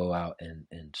turn go out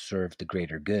and serve the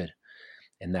greater good.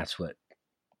 And that's what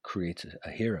creates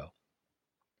a hero.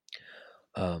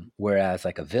 Whereas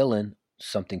like a villain,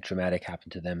 something traumatic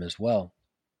happened to them as well.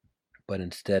 But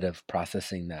instead of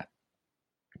processing that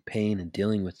pain and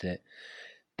dealing with it,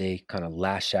 they kind of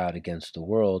lash out against the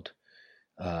world,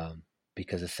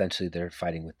 because essentially they're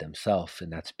fighting with themselves,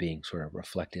 and that's being sort of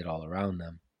reflected all around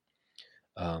them.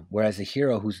 Whereas a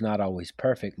hero who's not always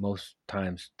perfect, most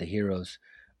times the heroes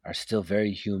are still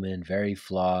very human, very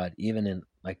flawed. Even in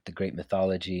like the great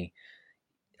mythology,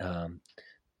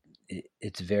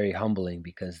 it's very humbling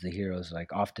because the heroes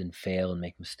like often fail and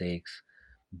make mistakes,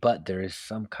 but there is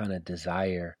some kind of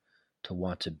desire to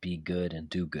want to be good and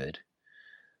do good.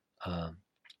 Um,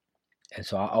 and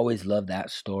so I always love that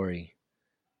story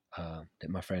that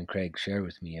my friend Craig shared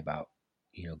with me about,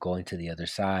 going to the other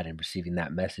side and receiving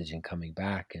that message and coming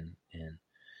back and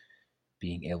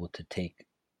being able to take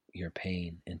your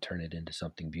pain and turn it into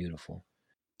something beautiful.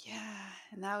 Yeah,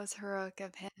 and that was heroic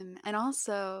of him. And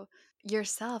also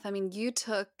yourself. I mean, you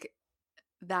took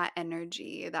that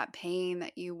energy, that pain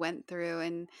that you went through,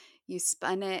 and you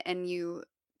spun it and you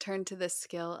turned to the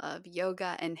skill of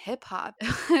yoga and hip hop.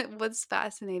 What's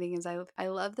fascinating is I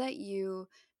love that you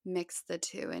mix the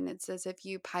two, and it's as if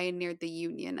you pioneered the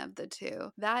union of the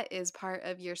two. That is part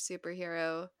of your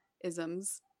superhero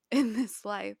isms in this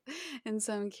life. And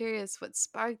so I'm curious what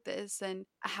sparked this and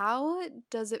how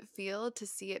does it feel to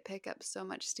see it pick up so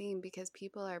much steam because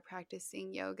people are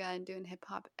practicing yoga and doing hip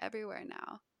hop everywhere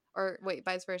now? Or wait,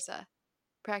 vice versa.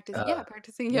 Practicing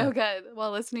Yeah. yoga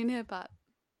while listening to hip hop.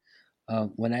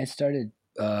 When I started,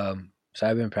 so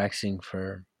I've been practicing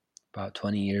for about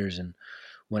 20 years, and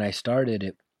when I started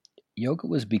it, yoga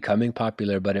was becoming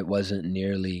popular, but it wasn't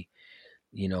nearly,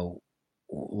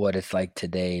 what it's like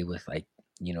today with like,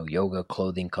 yoga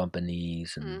clothing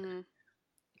companies Mm-hmm.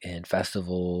 and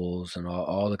festivals and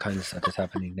all the kinds of stuff that's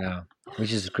happening now,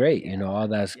 which is great. All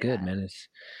that's good, man.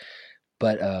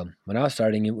 But when I was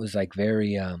starting, it was like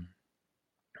very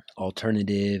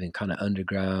alternative and kind of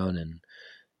underground, and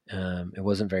it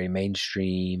wasn't very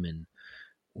mainstream. And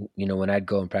when I'd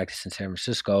go and practice in San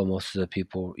Francisco, most of the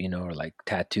people, are like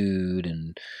tattooed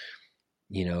and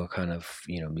kind of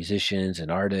musicians and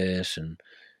artists, and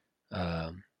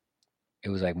um, it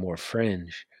was like more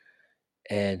fringe.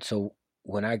 And so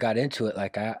when I got into it,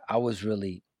 like I was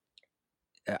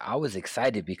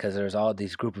excited because there was all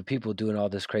these group of people doing all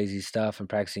this crazy stuff and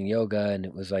practicing yoga, and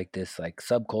it was like this like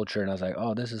subculture, and I was like,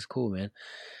 oh, this is cool, man.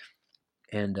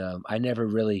 And I never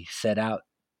really set out.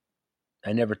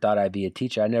 I never thought I'd be a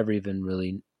teacher. I never even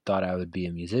really thought I would be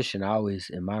a musician. I always,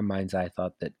 in my mind's eye,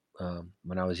 thought that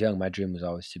when I was young, my dream was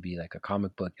always to be like a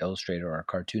comic book illustrator or a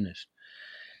cartoonist.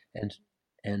 And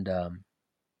and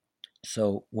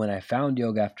so when I found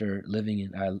yoga after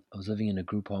I was living in a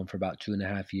group home for about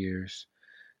 2.5 years,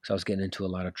 because I was getting into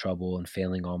a lot of trouble and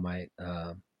failing all my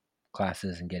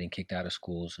classes and getting kicked out of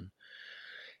schools.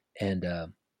 And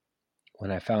when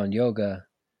I found yoga,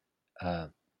 uh,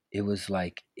 it was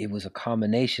a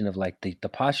combination of like the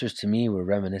postures to me were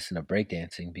reminiscent of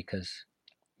breakdancing because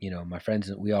my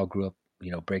friends, we all grew up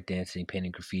breakdancing,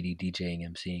 painting graffiti, DJing,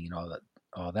 MCing, and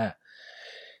all that.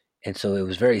 And so it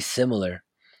was very similar.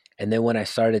 And then when I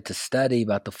started to study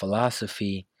about the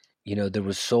philosophy, there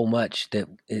was so much that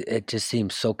it just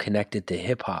seems so connected to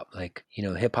hip hop. Like,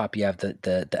 hip hop, you have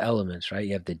the elements, right?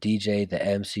 You have the DJ, the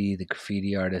MC, the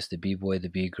graffiti artist, the b-boy, the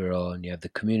b-girl, and you have the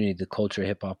community, the culture.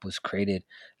 Hip hop was created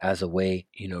as a way,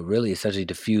 really essentially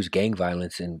diffuse gang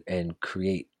violence and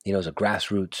create, as a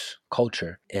grassroots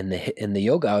culture. And the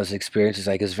yoga I was experiencing is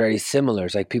like, it's very similar.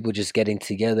 It's like people just getting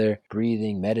together,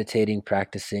 breathing, meditating,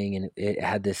 practicing. And it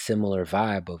had this similar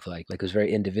vibe of like it was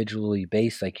very individually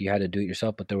based. Like you had to do it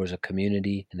yourself, but there was a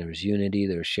community and there was unity,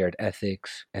 there was shared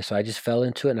ethics. And so I just fell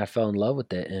into it and I fell in love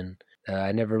with it. And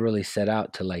I never really set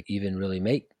out to like even really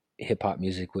make hip hop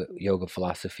music with yoga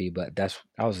philosophy, but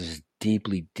I was just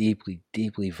deeply, deeply,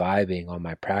 deeply vibing on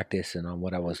my practice and on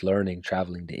what I was learning,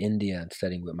 traveling to India and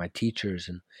studying with my teachers.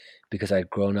 And because I'd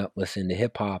grown up listening to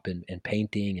hip hop and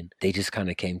painting, and they just kind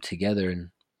of came together. And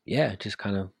yeah, just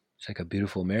kind of, it's like a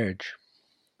beautiful marriage.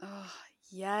 Oh,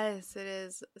 yes, it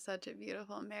is such a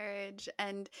beautiful marriage.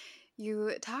 And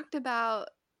you talked about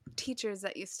teachers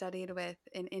that you studied with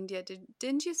in India.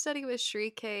 Didn't you study with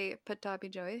Sri K. Pattabhi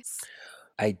Jois?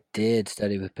 I did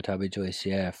study with Pattabhi Jois,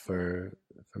 yeah, for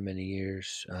many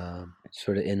years.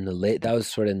 Sort of in the that was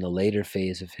sort of in the later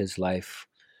phase of his life.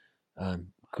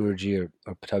 Guruji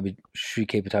or Sri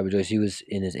K. Pattabhi Jois, he was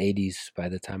in his 80s by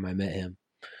the time I met him.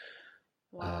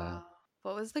 Wow.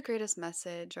 What was the greatest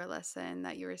message or lesson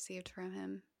that you received from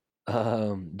him?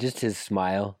 Just his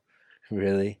smile,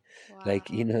 really. Like,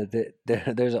 Wow.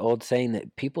 there's an old saying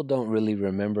that people don't really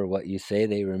remember what you say,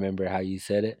 they remember how you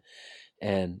said it.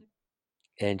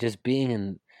 And just being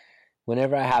in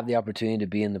whenever I have the opportunity to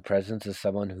be in the presence of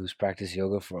someone who's practiced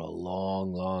yoga for a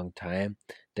long, long time,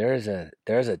 there's a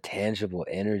tangible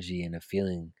energy and a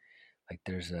feeling like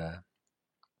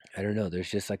I don't know, there's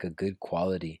just like a good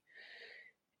quality.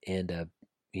 And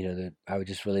I was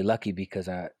just really lucky because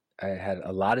I had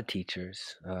a lot of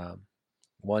teachers.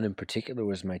 One in particular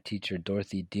was my teacher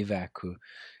Dorothy Divak, who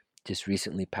just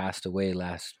recently passed away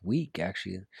last week.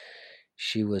 Actually,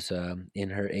 She was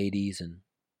in her 80s, and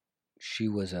she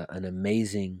was an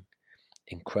amazing,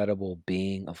 incredible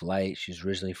being of light. She's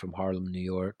originally from Harlem, New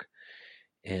York,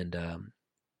 and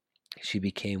she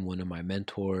became one of my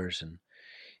mentors, and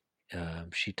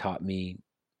she taught me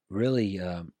really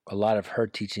a lot of her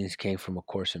teachings came from A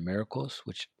Course in Miracles,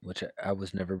 which I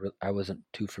wasn't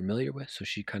too familiar with. So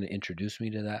she kind of introduced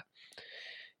me to that,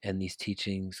 and these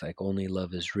teachings like only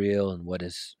love is real, and what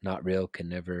is not real can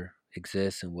never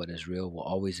exist, and what is real will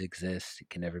always exist. It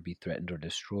can never be threatened or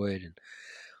destroyed,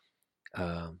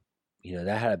 and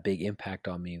that had a big impact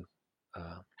on me.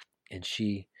 And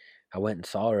I went and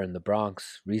saw her in the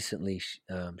Bronx recently.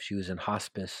 She was in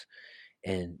hospice,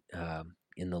 and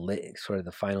in the sort of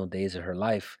the final days of her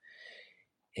life.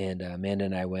 And Amanda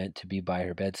and I went to be by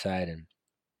her bedside, and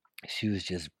she was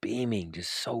just beaming,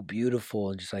 just so beautiful,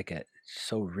 and just like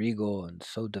so regal and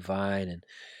so divine, and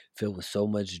filled with so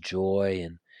much joy.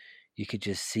 And you could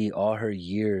just see all her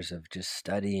years of just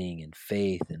studying and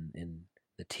faith and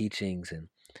the teachings, and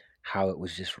how it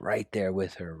was just right there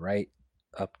with her, right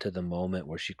up to the moment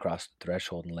where she crossed the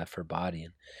threshold and left her body.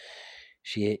 And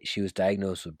she was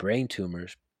diagnosed with brain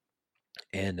tumors.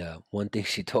 And one thing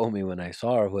she told me when I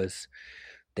saw her was,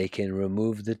 they can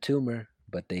remove the tumor,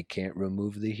 but they can't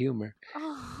remove the humor.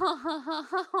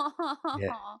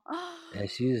 Yeah. And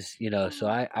she was, so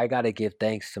I got to give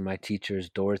thanks to my teachers,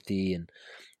 Dorothy and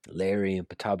Larry and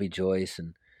Patabi Joyce,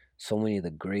 and so many of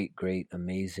the great, great,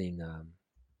 amazing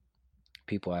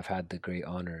people I've had the great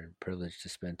honor and privilege to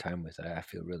spend time with. I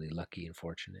feel really lucky and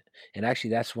fortunate. And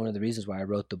actually, that's one of the reasons why I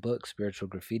wrote the book, Spiritual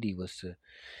Graffiti, was to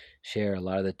share a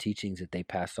lot of the teachings that they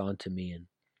passed on to me. And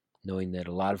knowing that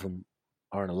a lot of them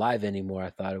aren't alive anymore, I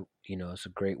thought, it's a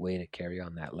great way to carry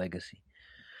on that legacy.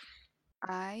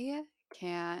 I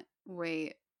can't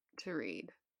wait to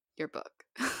read your book.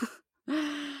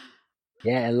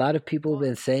 Yeah, a lot of people have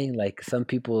been saying, like, some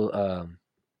people,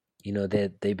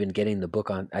 they've been getting the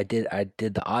book on. I did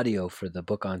the audio for the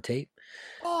book on tape.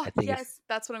 Oh, I think yes,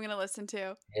 that's what I'm going to listen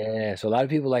to. Yeah, so a lot of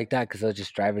people like that because they're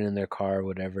just driving in their car or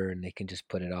whatever, and they can just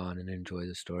put it on and enjoy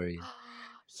the story.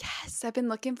 Yes, I've been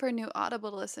looking for a new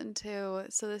Audible to listen to,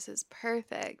 so this is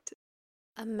perfect.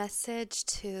 A message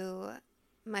to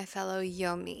my fellow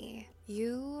Yomi.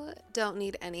 You don't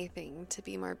need anything to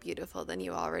be more beautiful than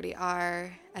you already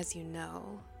are, as you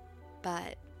know.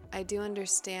 But I do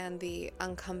understand the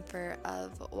uncomfort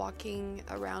of walking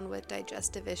around with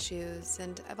digestive issues,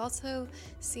 and I've also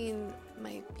seen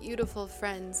my beautiful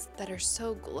friends that are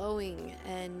so glowing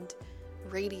and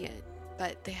radiant,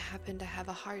 but they happen to have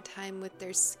a hard time with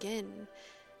their skin.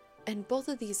 And both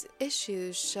of these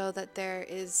issues show that there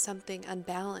is something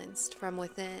unbalanced from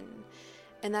within.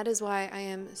 And that is why I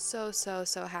am so, so,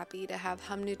 so happy to have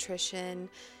Hum Nutrition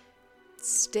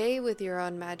Stay With Your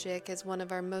Own Magic as one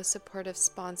of our most supportive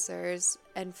sponsors,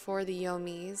 and for the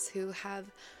Yomis who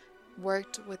have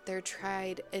worked with their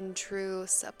tried and true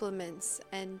supplements.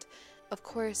 And of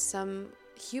course, some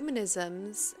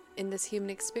humanisms in this human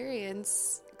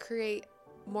experience create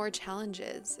more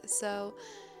challenges. So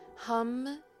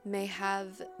Hum may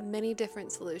have many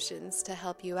different solutions to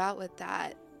help you out with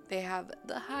that. They have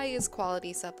the highest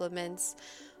quality supplements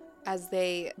as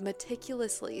they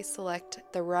meticulously select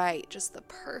just the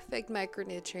perfect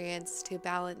micronutrients to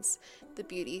balance the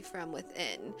beauty from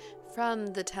within, from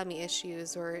the tummy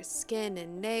issues or skin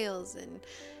and nails and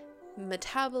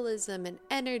metabolism and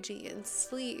energy and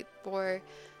sleep, or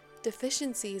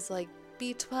deficiencies like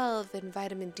B12 and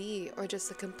vitamin D, or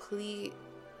just a complete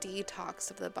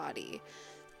detox of the body.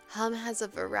 Hum has a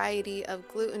variety of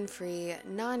gluten-free,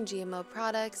 non-GMO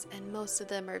products, and most of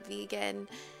them are vegan.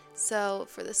 So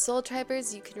for the Soul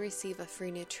Tribers, you can receive a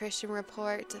free nutrition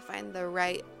report to find the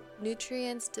right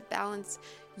nutrients to balance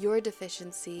your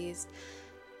deficiencies.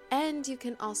 And you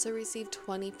can also receive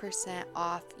 20%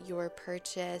 off your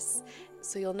purchase.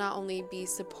 So you'll not only be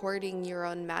supporting your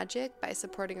own magic by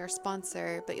supporting our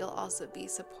sponsor, but you'll also be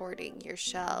supporting your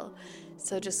shell.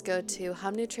 So just go to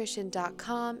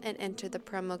humnutrition.com and enter the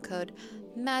promo code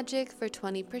MAGIC for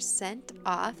 20%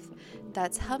 off.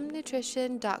 That's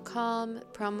humnutrition.com,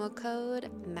 promo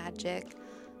code MAGIC.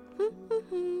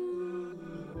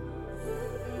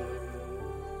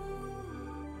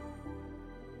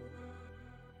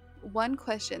 One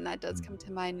question that does come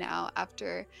to mind now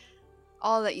after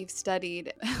all that you've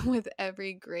studied with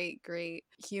every great, great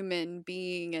human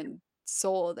being and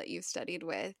soul that you've studied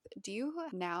with, do you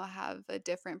now have a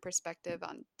different perspective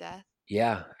on death?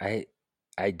 Yeah, I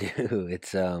do.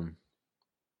 It's I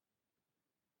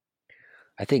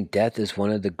think death is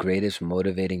one of the greatest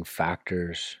motivating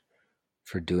factors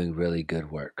for doing really good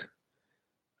work.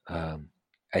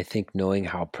 I think knowing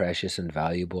how precious and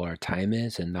valuable our time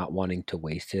is and not wanting to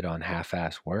waste it on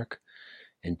half-ass work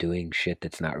and doing shit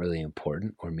that's not really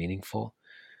important or meaningful.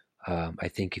 I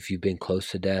think if you've been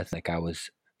close to death, like I was,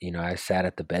 I sat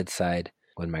at the bedside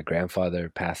when my grandfather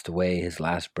passed away. His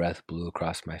last breath blew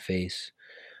across my face.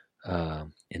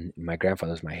 And my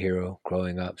grandfather was my hero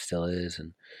growing up, still is.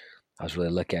 And I was really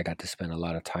lucky. I got to spend a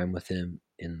lot of time with him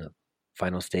in the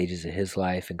final stages of his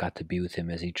life and got to be with him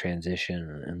as he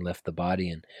transitioned and left the body.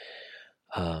 And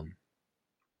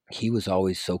he was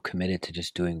always so committed to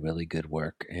just doing really good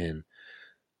work. And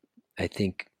I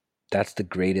think that's the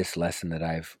greatest lesson that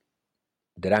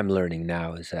I'm learning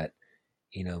now, is that,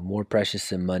 more precious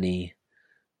than money,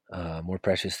 more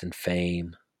precious than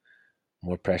fame,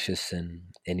 more precious than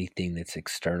anything that's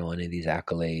external, any of these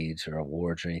accolades or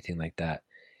awards or anything like that.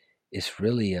 It's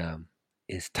really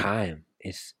is time.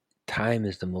 It's time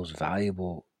is the most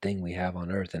valuable thing we have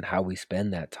on earth, and how we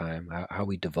spend that time, how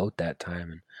we devote that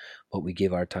time, and what we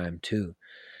give our time to.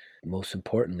 Most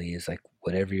importantly is, like,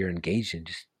 whatever you're engaged in,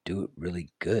 just do it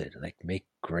really good. Like, make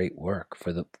great work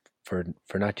for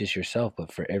not just yourself,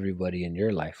 but for everybody in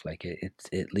your life. Like,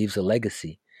 it leaves a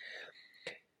legacy.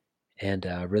 And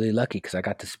really lucky because I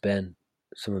got to spend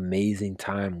some amazing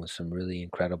time with some really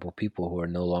incredible people who are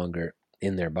no longer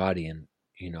in their body. And,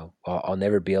 I'll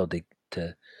never be able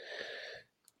to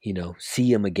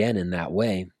see them again in that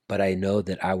way. But I know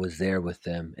that I was there with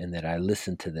them, and that I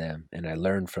listened to them, and I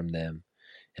learned from them,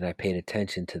 and I paid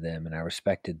attention to them, and I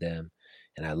respected them,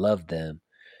 and I loved them.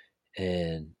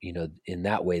 And, in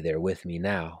that way, they're with me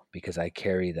now because I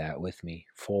carry that with me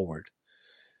forward.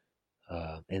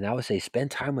 And I would say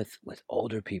spend time with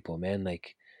older people, man.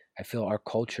 Like, I feel our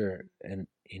culture, and,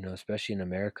 especially in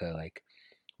America, like,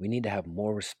 we need to have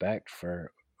more respect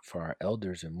for our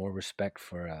elders, and more respect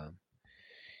for, our,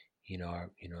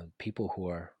 people who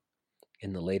are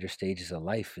in the later stages of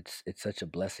life. It's such a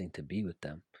blessing to be with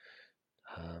them.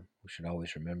 We should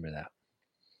always remember that.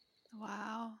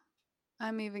 Wow.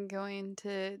 I'm even going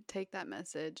to take that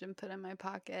message and put it in my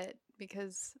pocket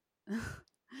because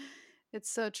it's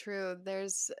so true.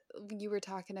 You were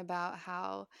talking about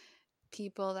how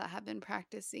people that have been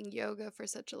practicing yoga for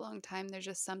such a long time, there's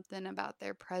just something about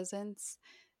their presence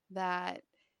that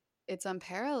it's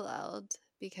unparalleled,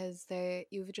 because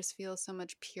you just feel so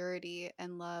much purity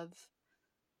and love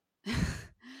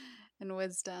and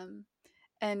wisdom.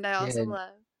 And I Yeah. also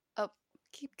love, oh,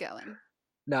 keep going.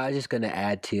 No, I was just going to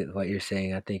add to what you're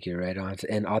saying. I think you're right on.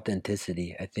 And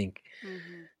authenticity. I think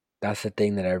Mm-hmm. that's the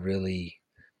thing that I really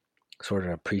sort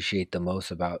of appreciate the most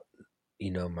about,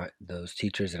 those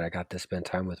teachers that I got to spend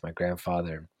time with. My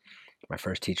grandfather, my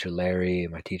first teacher Larry,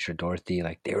 my teacher Dorothy.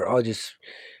 Like, they were all just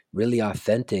really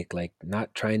authentic, like,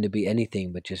 not trying to be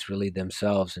anything, but just really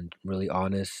themselves, and really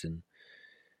honest, and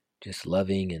just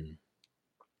loving, and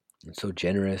so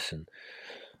generous. And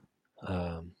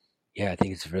yeah, I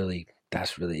think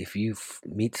that's really, if you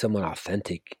meet someone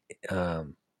authentic,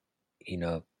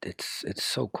 it's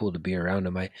so cool to be around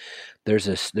them. There's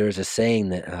a saying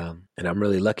that, and I'm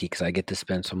really lucky because I get to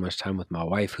spend so much time with my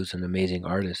wife, who's an amazing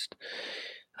artist.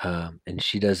 And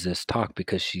she does this talk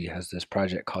because she has this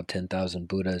project called 10,000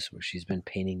 Buddhas, where she's been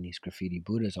painting these graffiti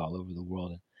Buddhas all over the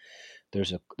world. And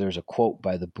there's a quote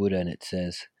by the Buddha, and it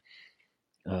says,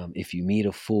 if you meet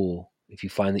a fool, if you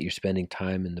find that you're spending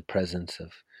time in the presence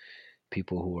of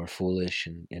people who are foolish,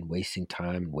 and wasting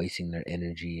time and wasting their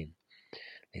energy, and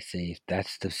they say, if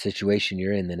that's the situation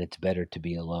you're in, then it's better to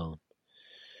be alone.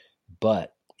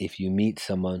 But if you meet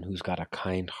someone who's got a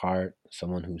kind heart,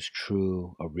 someone who's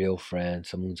true, a real friend,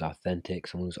 someone who's authentic,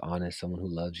 someone who's honest, someone who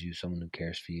loves you, someone who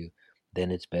cares for you,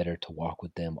 then it's better to walk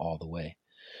with them all the way.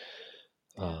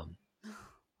 Wow.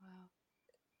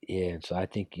 Yeah, and so I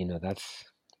think, that's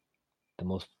the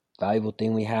most valuable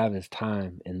thing we have is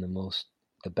time, and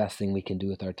the best thing we can do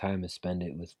with our time is spend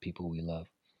it with people we love.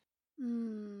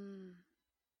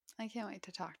 I can't wait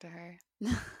to talk to her.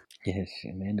 Yes,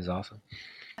 Amanda's awesome.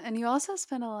 And you also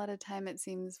spend a lot of time, it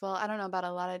seems, well, I don't know about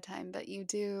a lot of time, but you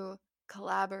do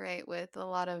collaborate with a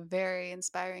lot of very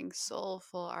inspiring,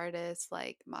 soulful artists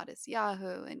like Modest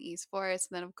Yahoo and East Forest.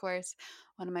 And then, of course,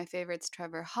 one of my favorites,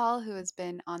 Trevor Hall, who has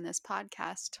been on this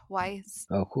podcast twice.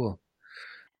 Oh, cool.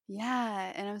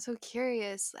 Yeah, and I'm so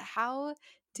curious, how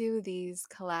do these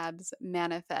collabs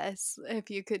manifest? If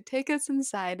you could take us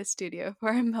inside a studio for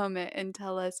a moment and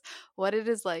tell us what it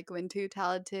is like when two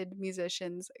talented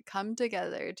musicians come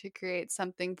together to create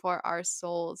something for our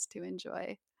souls to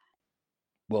enjoy.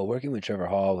 Well, working with Trevor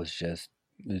Hall was just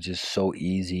so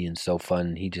easy and so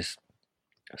fun. He just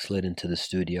slid into the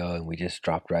studio, and we just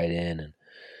dropped right in, and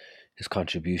his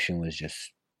contribution was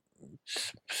just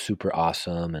super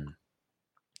awesome. And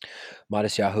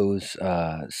Modest Yahoo's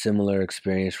similar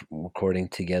experience recording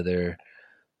together.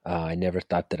 I never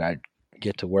thought that I'd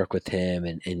get to work with him,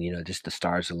 and just the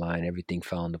stars align, everything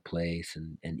fell into place.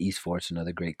 And East Fort's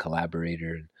another great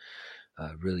collaborator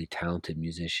and really talented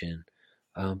musician.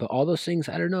 But all those things,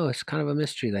 I don't know, it's kind of a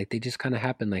mystery. Like they just kind of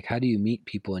happen. Like how do you meet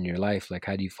people in your life? Like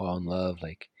how do you fall in love?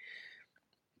 Like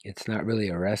it's not really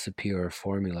a recipe or a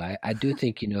formula. I do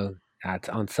think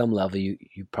on some level you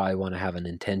probably want to have an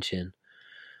intention,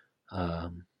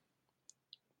 um,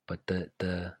 but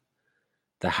the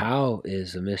how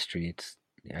is a mystery. It's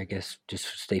I guess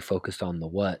just stay focused on the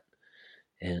what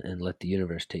and let the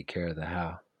universe take care of the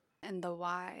how. And the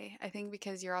why. I think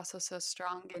because you're also so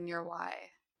strong in your why.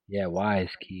 Yeah, why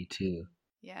is key too.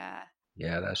 Yeah.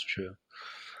 Yeah, that's true.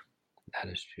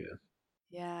 That is true.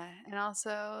 Yeah. And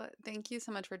also, thank you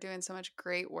so much for doing so much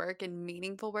great work and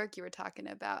meaningful work. You were talking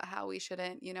about how we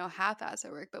shouldn't, half ass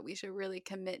our work, but we should really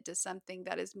commit to something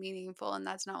that is meaningful. And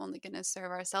that's not only going to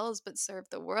serve ourselves, but serve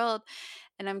the world.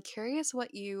 And I'm curious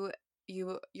what your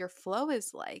flow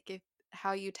is like, if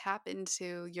how you tap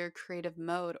into your creative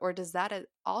mode, or does that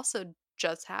also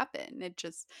just happen? It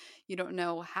just, you don't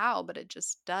know how, but it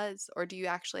just does. Or do you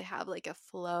actually have like a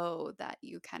flow that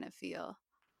you kind of feel?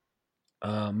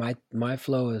 My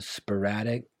flow is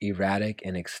sporadic, erratic,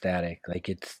 and ecstatic. Like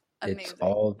it's Amazing.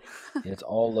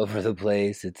 all over the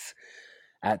place. It's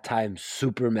at times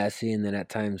super messy, and then at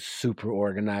times super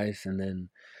organized, and then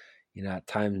at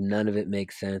times none of it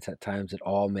makes sense. At times it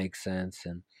all makes sense,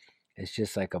 and it's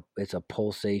just like it's a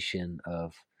pulsation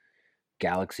of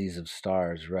galaxies of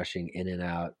stars rushing in and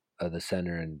out of the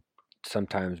center, and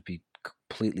sometimes be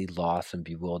completely lost and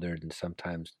bewildered, and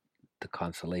sometimes the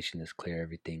constellation is clear.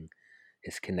 Everything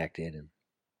is connected, and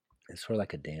it's sort of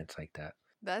like a dance like that.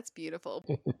 That's beautiful.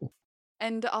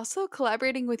 And also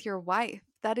collaborating with your wife.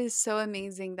 That is so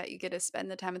amazing that you get to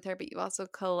spend the time with her, but you also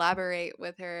collaborate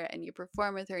with her and you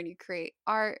perform with her and you create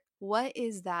art. What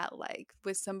is that like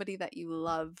with somebody that you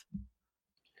love?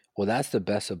 Well, that's the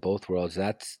best of both worlds.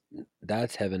 That's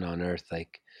heaven on earth.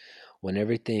 Like when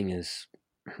everything is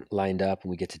lined up and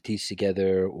we get to teach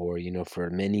together, or for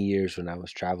many years when I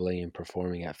was traveling and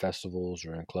performing at festivals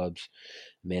or in clubs,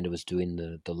 Amanda was doing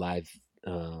the live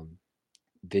um,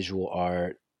 visual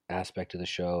art aspect of the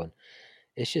show, and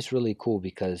it's just really cool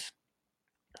because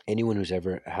anyone who's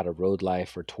ever had a road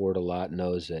life or toured a lot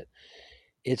knows that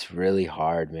it's really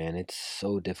hard, man. It's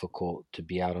so difficult to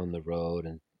be out on the road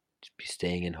and to be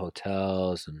staying in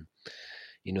hotels, and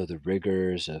the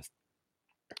rigors of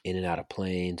in and out of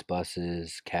planes,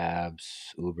 buses,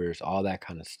 cabs, Ubers, all that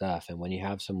kind of stuff. And when you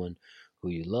have someone who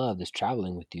you love that's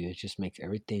traveling with you, it just makes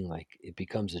everything like it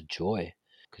becomes a joy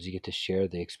because you get to share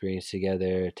the experience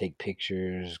together, take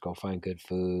pictures, go find good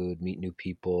food, meet new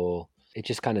people. It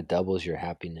just kind of doubles your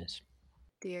happiness.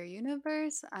 Dear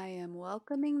universe, I am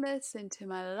welcoming this into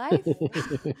my life.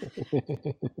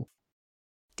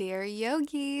 Dear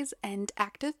yogis and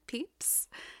active peeps,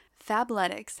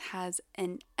 Fabletics has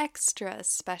an extra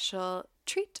special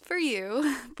treat for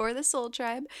you for the Soul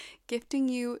Tribe, gifting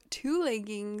you 2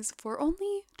 leggings for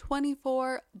only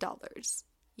 $24.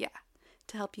 Yeah,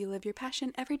 to help you live your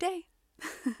passion every day.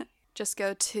 Just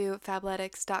go to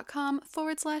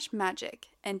fabletics.com/magic.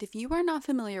 And if you are not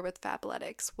familiar with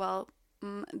Fabletics, well,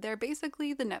 they're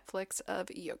basically the Netflix of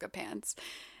yoga pants.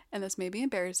 And this may be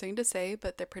embarrassing to say,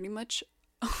 but they're pretty much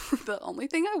the only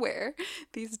thing I wear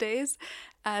these days,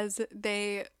 as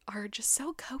they are just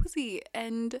so cozy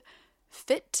and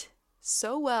fit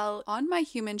so well on my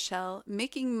human shell,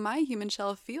 making my human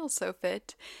shell feel so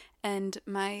fit. And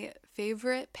my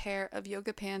favorite pair of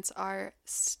yoga pants are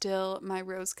still my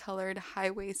rose-colored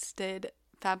high-waisted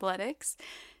Fabletics,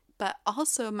 but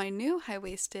also my new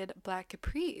high-waisted black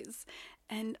capris.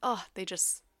 And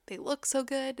they look so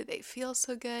good, they feel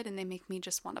so good, and they make me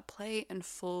just want to play and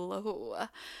flow.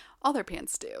 All their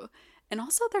pants do. And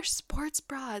also their sports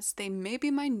bras. They may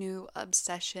be my new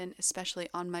obsession, especially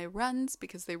on my runs,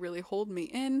 because they really hold me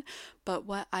in. But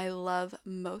what I love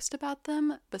most about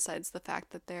them, besides the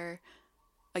fact that they're,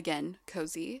 again,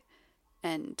 cozy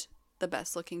and the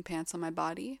best looking pants on my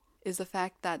body, is the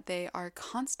fact that they are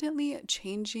constantly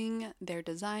changing their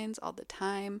designs all the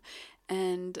time,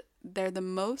 and they're the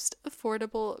most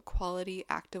affordable quality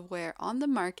activewear on the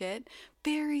market.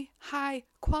 Very high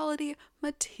quality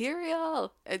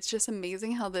material. It's just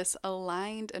amazing how this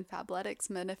aligned and Fabletics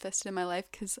manifested in my life,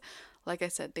 because like I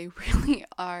said, they really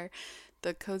are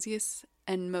the coziest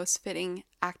and most fitting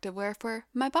activewear for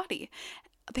my body.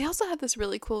 They also have this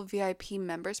really cool VIP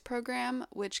members program,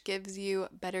 which gives you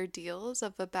better deals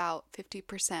of about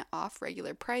 50% off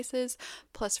regular prices,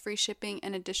 plus free shipping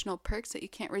and additional perks that you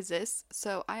can't resist.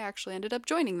 So I actually ended up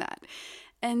joining that.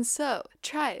 And so,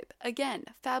 Tribe, again,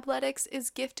 Fabletics is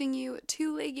gifting you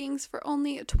 2 leggings for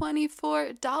only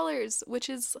 $24, which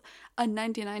is a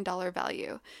 $99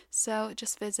 value. So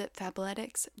just visit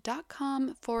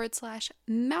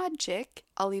fabletics.com/magic.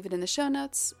 I'll leave it in the show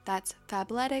notes. That's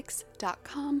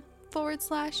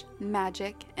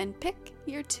fabletics.com/magic and pick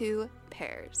your 2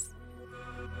 pairs.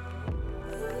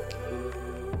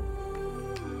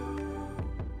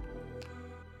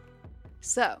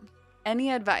 So,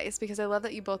 any advice, because I love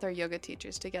that you both are yoga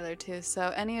teachers together too.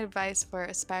 So, any advice for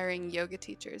aspiring yoga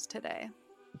teachers today?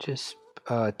 Just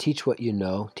teach what you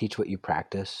know, teach what you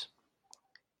practice.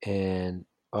 And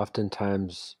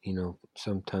oftentimes,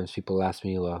 sometimes people ask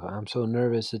me, like, I'm so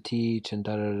nervous to teach and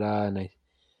da da da.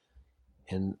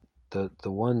 And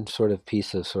the one sort of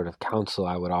piece of sort of counsel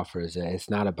I would offer is that it's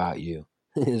not about you.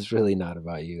 It's really not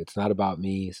about you. It's not about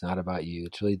me. It's not about you.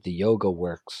 It's really the yoga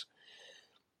works.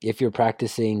 If you're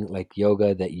practicing like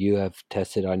yoga that you have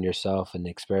tested on yourself and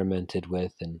experimented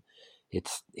with, and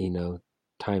it's,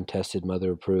 time tested,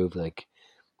 mother approved, like,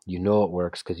 it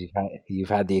works because you've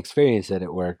had the experience that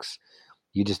it works.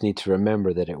 You just need to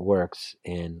remember that it works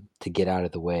and to get out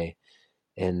of the way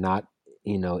and not,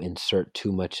 insert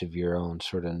too much of your own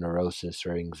sort of neurosis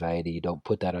or anxiety. Don't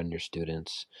put that on your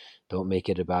students. Don't make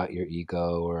it about your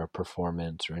ego or a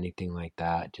performance or anything like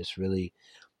that. Just really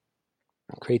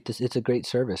create this. It's a great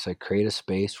service. Like, create a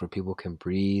space where people can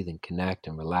breathe and connect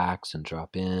and relax and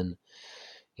drop in.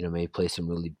 Maybe play some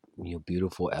really,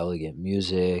 beautiful, elegant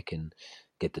music and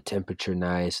get the temperature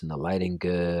nice and the lighting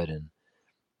good, and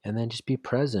then just be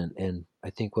present. And I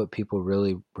think what people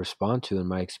really respond to in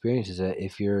my experience is that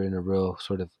if you're in a real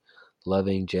sort of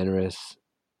loving, generous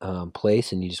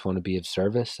place and you just want to be of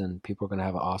service, then people are going to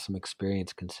have an awesome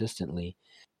experience consistently.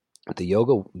 The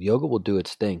yoga will do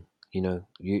its thing.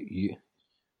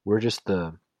 We're just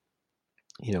the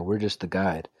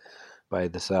guide by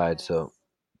the side. Yes. So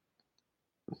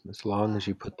as long as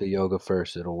you put the yoga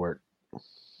first, it'll work.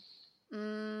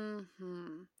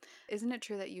 Mm-hmm. Isn't it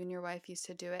true that you and your wife used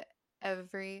to do it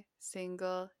every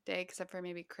single day, except for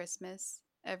maybe Christmas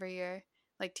every year?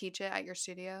 Like, teach it at your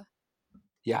studio?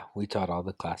 Yeah, we taught all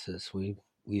the classes. We've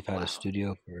had a Wow.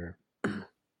 studio for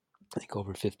I think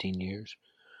over 15 years.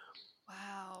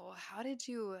 Wow. How did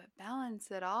you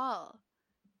balance it all?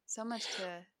 So much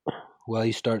to. Well,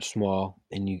 you start small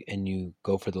and you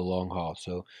go for the long haul.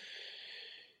 So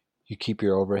you keep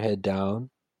your overhead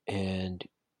down and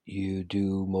you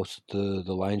do most of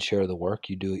the lion's share of the work.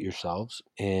 You do it yourselves,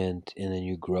 and then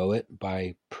you grow it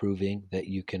by proving that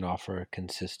you can offer a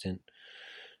consistent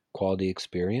quality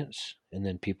experience, and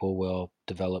then people will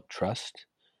develop trust.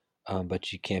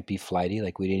 But you can't be flighty.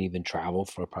 Like, we didn't even travel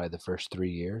for probably the first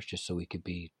 3 years just so we could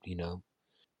be,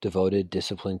 devoted,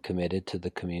 disciplined, committed to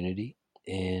the community.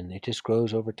 And it just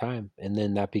grows over time. And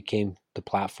then that became the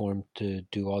platform to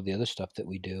do all the other stuff that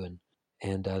we do.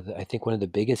 And I think one of the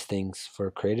biggest things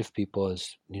for creative people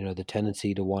is, the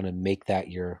tendency to want to make that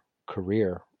your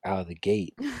career out of the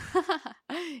gate,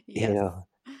 Yes. and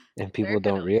Very people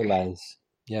don't familiar. realize,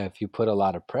 yeah, if you put a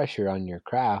lot of pressure on your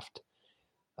craft,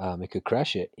 it could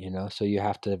crush it, so you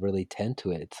have to really tend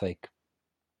to it. It's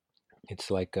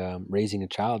like raising a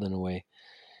child in a way.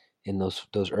 In those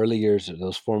early years,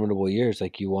 those formidable years,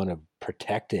 like, you want to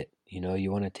protect it,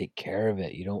 you want to take care of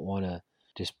it. You don't want to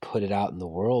just put it out in the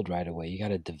world right away. You got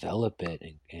to develop it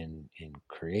and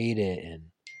create it and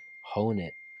hone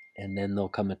it. And then there'll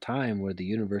come a time where the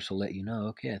universe will let you know,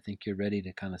 okay, I think you're ready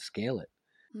to kind of scale it.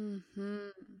 Mm-hmm.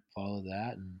 Follow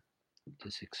that, and it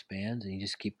just expands, and you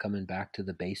just keep coming back to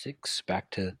the basics, back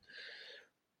to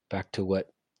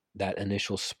what that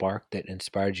initial spark that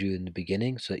inspired you in the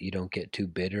beginning, so that you don't get too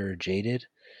bitter or jaded.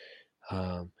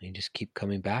 And just keep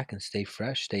coming back and stay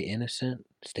fresh, stay innocent,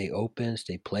 stay open,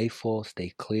 stay playful,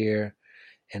 stay clear,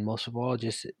 and most of all,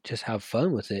 just have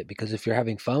fun with it. Because if you're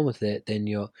having fun with it, then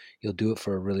you'll do it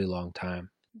for a really long time.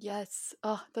 Yes.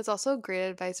 Oh, that's also great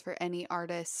advice for any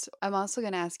artist. I'm also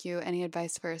going to ask you any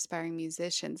advice for aspiring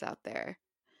musicians out there.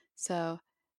 So,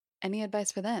 any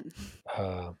advice for them?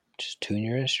 Just tune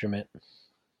your instrument.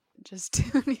 Just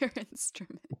tune your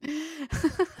instrument.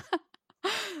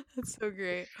 That's so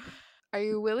great. Are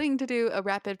you willing to do a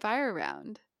rapid fire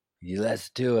round? Let's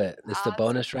do it. This is the Awesome.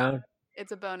 bonus round.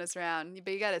 It's a bonus round,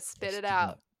 but you got to spit Let's it do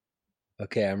out. it.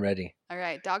 Okay, I'm ready. All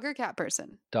right. Dog or cat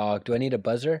person? Dog. Do I need a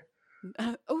buzzer?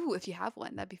 Oh, if you have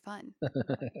one, that'd be fun. I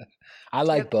Do you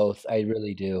like have- both. I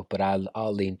really do, but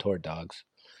I'll lean toward dogs.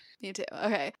 Me too.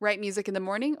 Okay. Write music in the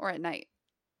morning or at night?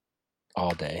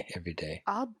 All day, every day.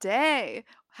 All day.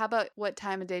 How about what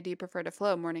time of day do you prefer to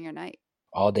flow, morning or night?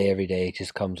 All day, every day. It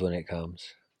just comes when it comes.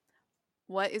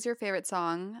 What is your favorite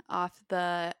song off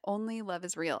the Only Love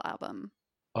Is Real album?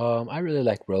 I really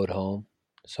like Road Home,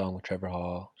 the song with Trevor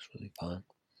Hall. It's really fun.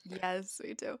 Yes,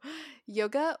 me too.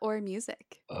 Yoga or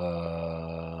music?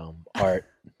 Art,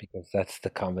 because that's the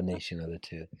combination of the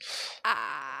two.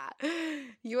 Ah,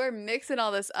 you are mixing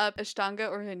all this up. Ashtanga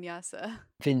or vinyasa?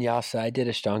 Vinyasa, I did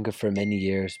Ashtanga for many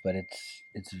years, but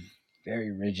it's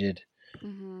very rigid,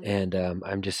 Hmm. and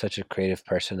I'm just such a creative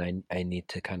person. I need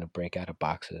to kind of break out of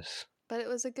boxes. But it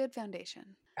was a good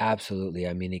foundation. Absolutely.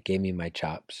 I mean, it gave me my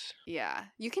chops. Yeah,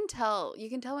 you can tell. You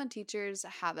can tell when teachers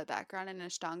have a background in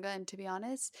Ashtanga. And to be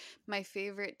honest, my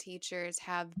favorite teachers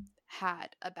have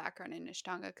had a background in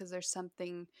Ashtanga because there's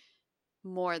something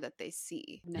more that they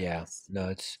see. Yeah. Notice.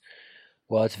 No,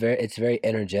 well, it's very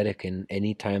energetic, and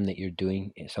any time that you're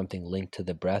doing something linked to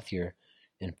the breath, you're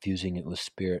infusing it with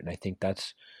spirit. And I think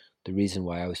that's the reason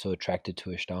why I was so attracted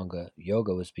to Ashtanga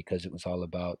yoga, was because it was all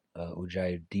about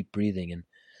Ujjayi, deep breathing, and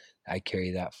I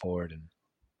carry that forward, and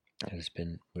it has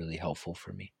been really helpful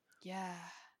for me. Yeah.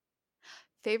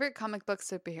 Favorite comic book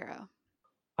superhero?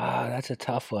 That's a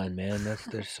tough one, man.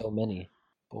 There's so many.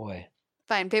 Boy.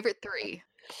 Fine. Favorite three.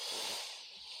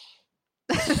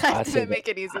 I'd That say didn't the make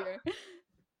it easier.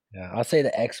 yeah, I'll say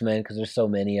the X-Men because there's so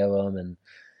many of them, and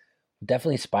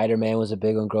definitely Spider-Man was a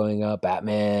big one growing up.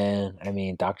 Batman. I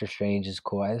mean, Doctor Strange is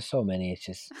cool. There's so many.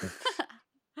 It's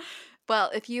Well,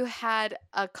 if you had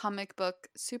a comic book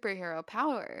superhero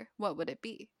power, what would it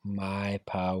be? my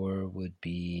power would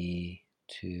be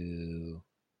to.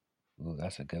 Ooh,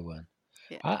 that's a good one.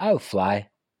 Yeah. I would fly.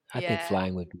 I think Yeah.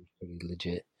 flying would be pretty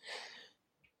legit.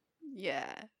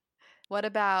 Yeah. What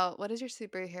is your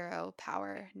superhero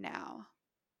power now?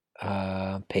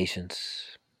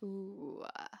 Patience. Ooh.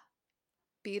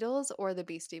 Beatles or the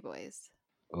Beastie Boys?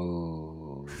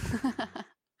 Ooh.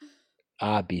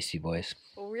 Beastie Boys.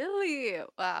 Really?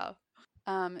 Wow.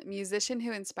 Musician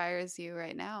who inspires you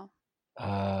right now?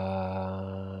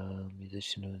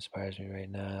 Musician who inspires me right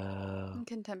now.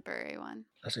 Contemporary one.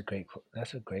 That's a great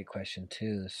question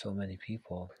too. There's so many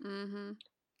people. Mm-hmm.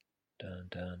 Dun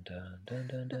dun dun dun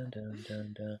dun dun dun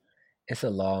dun dun. It's a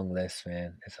long list,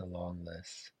 man. It's a long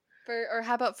list. Or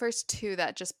how about first two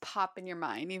that just pop in your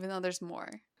mind, even though there's more?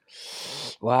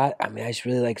 Well, I mean, I just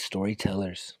really like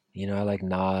storytellers. I like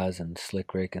Nas and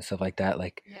Slick Rick and stuff like that.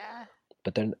 Like, Yeah.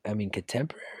 but then, I mean,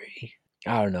 contemporary.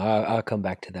 I don't know. I'll come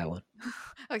back to that one.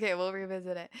 Okay, we'll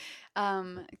revisit it.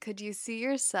 Could you see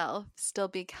yourself still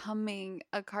becoming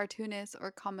a cartoonist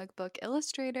or comic book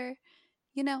illustrator,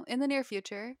 in the near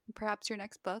future? Perhaps your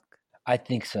next book? I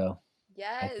think so.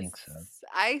 I think so.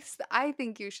 Yes. I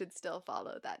think you should still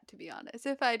follow that, to be honest,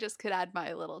 if I just could add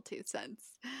my little 2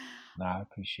 cents. Nah, I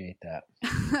appreciate that.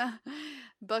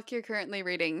 Book you're currently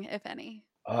reading, if any.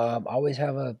 Always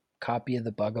have a copy of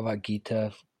the Bhagavad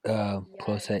Gita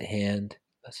close Yes. at hand.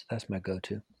 That's my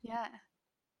go-to. Yeah.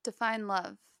 Define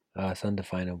love. It's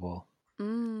undefinable.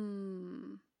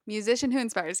 Musician who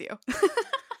inspires you.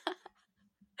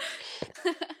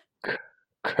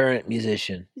 Current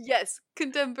musician. Yes,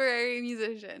 contemporary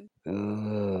musician.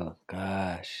 Oh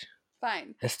gosh,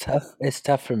 Fine. it's tough. It's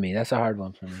tough for me. That's a hard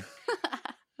one for me.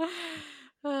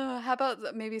 How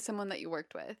about maybe someone that you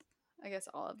worked with? I guess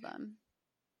all of them.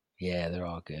 Yeah, they're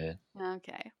all good.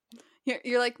 Okay.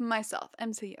 You're like myself,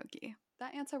 MC Yogi.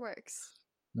 That answer works.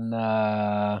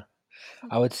 Nah,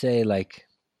 I would say like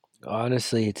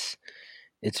honestly,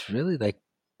 it's really like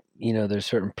there's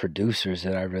certain producers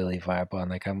that I really vibe on.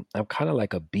 Like I'm kind of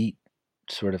like a beat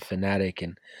sort of fanatic,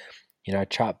 and I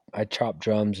chop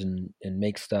drums and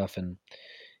make stuff, and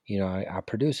I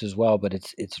produce as well, but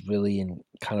it's really in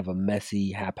kind of a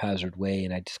messy, haphazard way,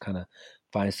 and I just kind of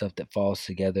find stuff that falls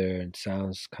together and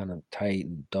sounds kind of tight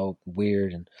and dope,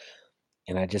 weird, and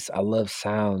I love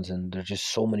sounds, and there's just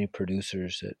so many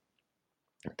producers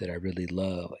that I really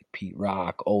love, like Pete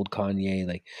Rock, old Kanye,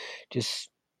 like just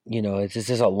it's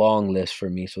just a long list for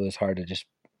me, so it's hard to just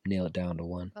nail it down to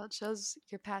one. Well, it shows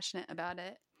you're passionate about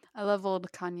it. I love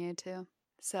old Kanye too.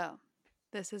 So,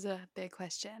 this is a big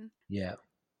question. Yeah.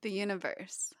 The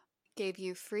universe gave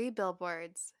you free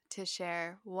billboards to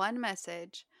share one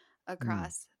message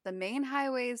across the main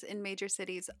highways in major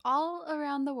cities all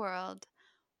around the world.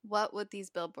 What would these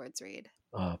billboards read?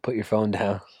 Put your phone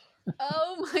down.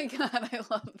 Oh my God, I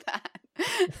love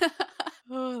that.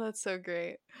 Oh, that's so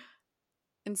great.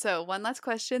 And so, one last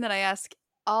question that I ask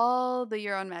all the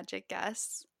Euro Magic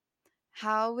guests.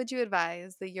 How would you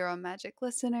advise the Euro Magic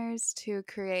listeners to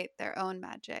create their own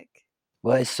magic?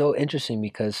 Well, it's so interesting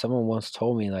because someone once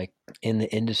told me, like, in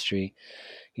the industry,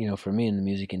 for me in the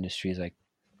music industry, is like,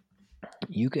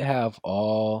 you could have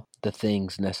all the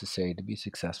things necessary to be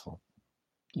successful.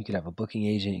 You could have a booking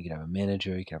agent, you could have a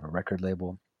manager, you could have a record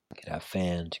label, you could have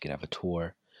fans, you could have a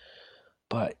tour.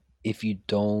 But if you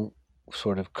don't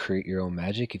sort of create your own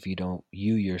magic, if you don't,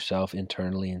 you yourself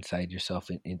internally inside yourself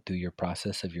in through your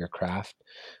process of your craft,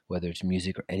 whether it's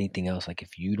music or anything else, like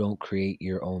if you don't create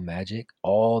your own magic,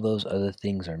 all those other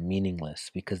things are meaningless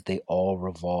because they all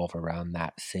revolve around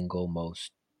that single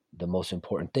the most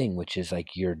important thing, which is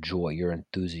like your joy, your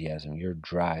enthusiasm, your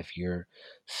drive, your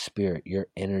spirit, your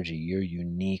energy, your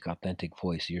unique authentic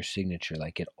voice, your signature.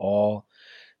 Like it all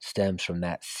stems from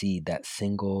that seed, that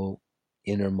single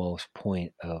innermost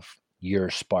point of your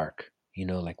spark,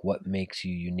 like what makes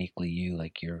you uniquely you,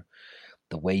 like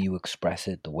the way you express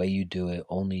it, the way you do it,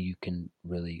 only you can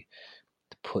really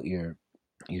put your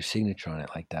signature on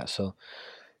it like that. So,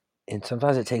 and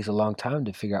sometimes it takes a long time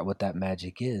to figure out what that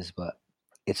magic is, but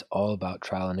it's all about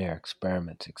trial and error,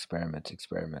 experiments,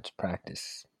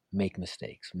 practice, make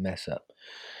mistakes, mess up,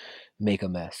 make a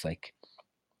mess. Like,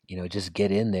 just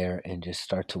get in there and just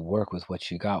start to work with what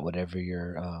you got, whatever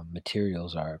your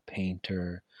materials are: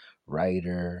 painter,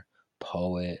 writer,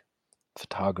 poet,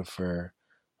 photographer,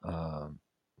 um,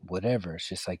 whatever. It's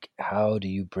just like, how do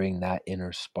you bring that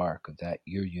inner spark of that,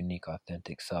 your unique,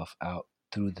 authentic self out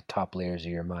through the top layers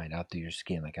of your mind, out through your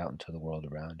skin, like out into the world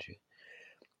around you?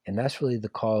 And that's really the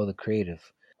call of the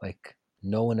creative. Like,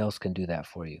 no one else can do that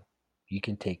for you. You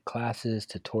can take classes,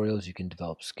 tutorials, you can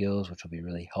develop skills, which will be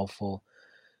really helpful,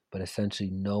 but essentially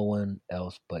no one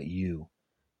else but you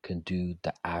can do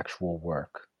the actual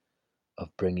work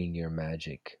of bringing your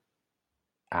magic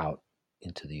out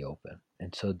into the open.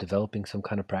 And so developing some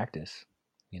kind of practice,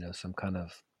 some kind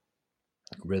of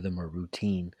rhythm or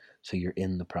routine, so you're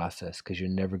in the process, because you're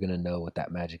never going to know what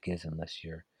that magic is unless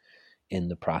you're in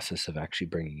the process of actually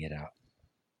bringing it out.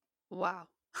 Wow.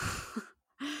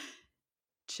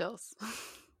 Chills.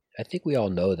 I think we all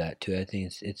know that too. I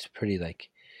think it's pretty, like,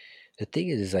 the thing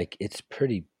is like, it's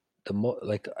pretty,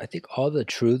 like, I think all the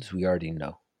truths we already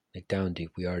know, like down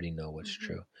deep, we already know what's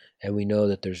true. And we know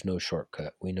that there's no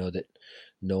shortcut. We know that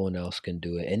no one else can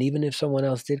do it. And even if someone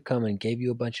else did come and gave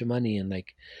you a bunch of money and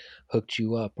like hooked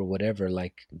you up or whatever,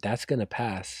 like that's going to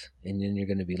pass. And then you're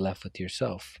going to be left with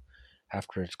yourself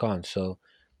after it's gone. So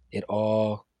it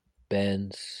all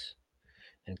bends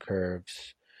and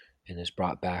curves and is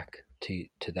brought back to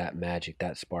that magic,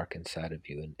 that spark inside of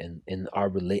you, and in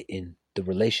the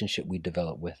relationship we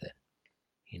develop with it,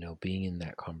 being in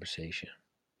that conversation.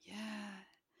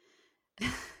 Yeah.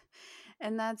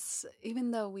 And that's,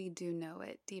 even though we do know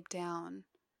it deep down,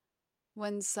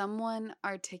 when someone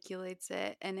articulates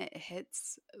it and it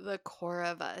hits the core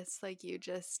of us like you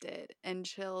just did and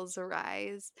chills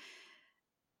arise,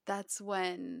 that's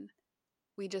when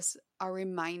we just are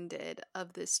reminded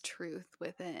of this truth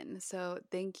within. So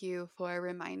thank you for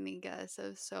reminding us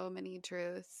of so many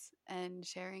truths and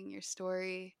sharing your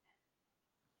story.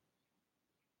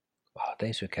 Oh,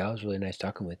 thanks, Raquel. It was really nice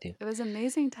talking with you. It was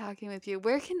amazing talking with you.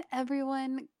 Where can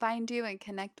everyone find you and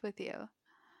connect with you?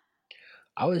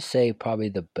 I would say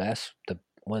probably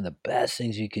one of the best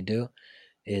things you could do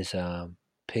is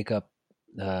pick up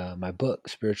my book,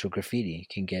 Spiritual Graffiti. You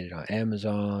can get it on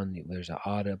Amazon. There's an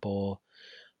Audible,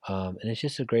 and it's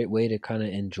just a great way to kind of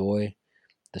enjoy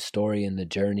the story and the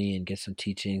journey and get some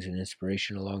teachings and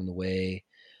inspiration along the way.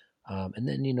 And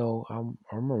then,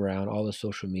 I'm around all the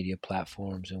social media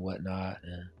platforms and whatnot.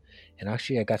 And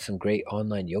actually, I got some great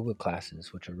online yoga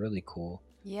classes, which are really cool.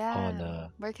 Yeah.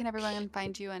 Where can everyone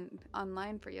find you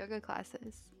online for yoga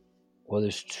classes? Well,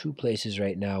 there's two places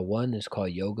right now. One is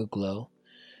called Yoga Glow.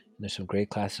 And there's some great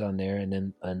classes on there. And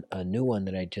then a new one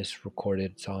that I just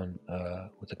recorded, it's on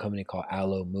with a company called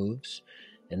Aloe Moves.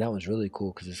 And that one's really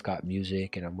cool because it's got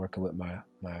music, and I'm working with my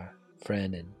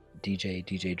friend and DJ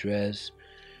Drez.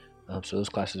 So those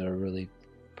classes are really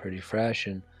pretty fresh,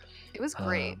 and it was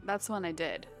great. That's the one I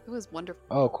did. It was wonderful.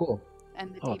 Oh, cool.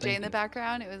 And the DJ in the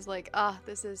background, it was like,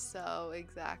 this is so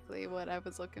exactly what I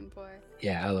was looking for.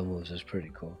 Yeah, Aloe Moves is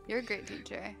pretty cool. You're a great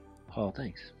DJ. Oh,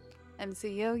 thanks.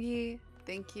 MC Yogi,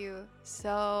 thank you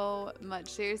so much.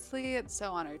 Seriously, it's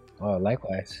so honored. Oh,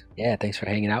 likewise. Yeah, thanks for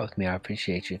hanging out with me. I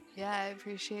appreciate you. Yeah, I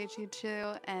appreciate you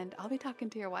too. And I'll be talking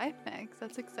to your wife next.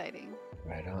 That's exciting.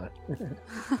 Right on.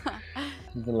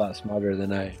 She's a lot smarter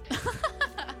than I.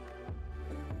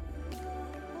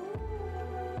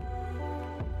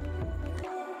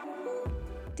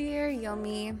 Dear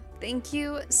Yomi, thank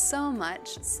you so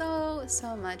much, so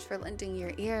much for lending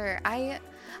your ear. I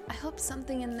hope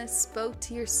something in this spoke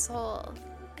to your soul.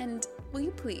 And will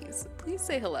you please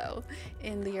say hello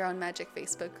in the Your Own Magic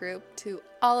Facebook group to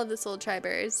all of the Soul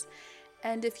Tribers.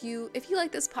 And if you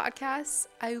like this podcast,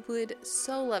 I would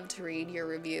so love to read your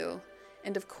review.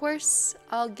 And of course,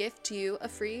 I'll gift you a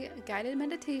free guided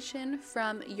meditation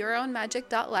from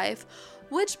yourownmagic.life,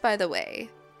 which, by the way,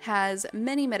 has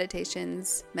many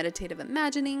meditations, meditative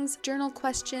imaginings, journal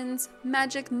questions,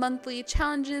 magic monthly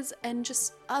challenges, and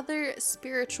just other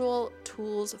spiritual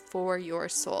tools for your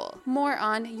soul. More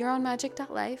on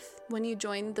yourownmagic.life when you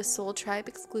join the Soul Tribe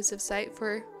exclusive site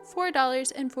for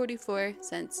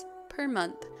 $4.44 per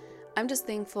month. I'm just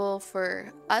thankful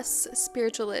for us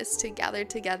spiritualists to gather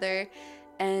together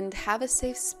and have a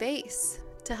safe space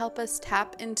to help us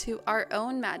tap into our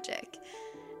own magic.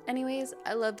 Anyways,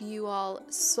 I love you all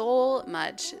so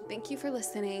much. Thank you for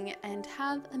listening and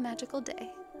have a magical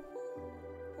day.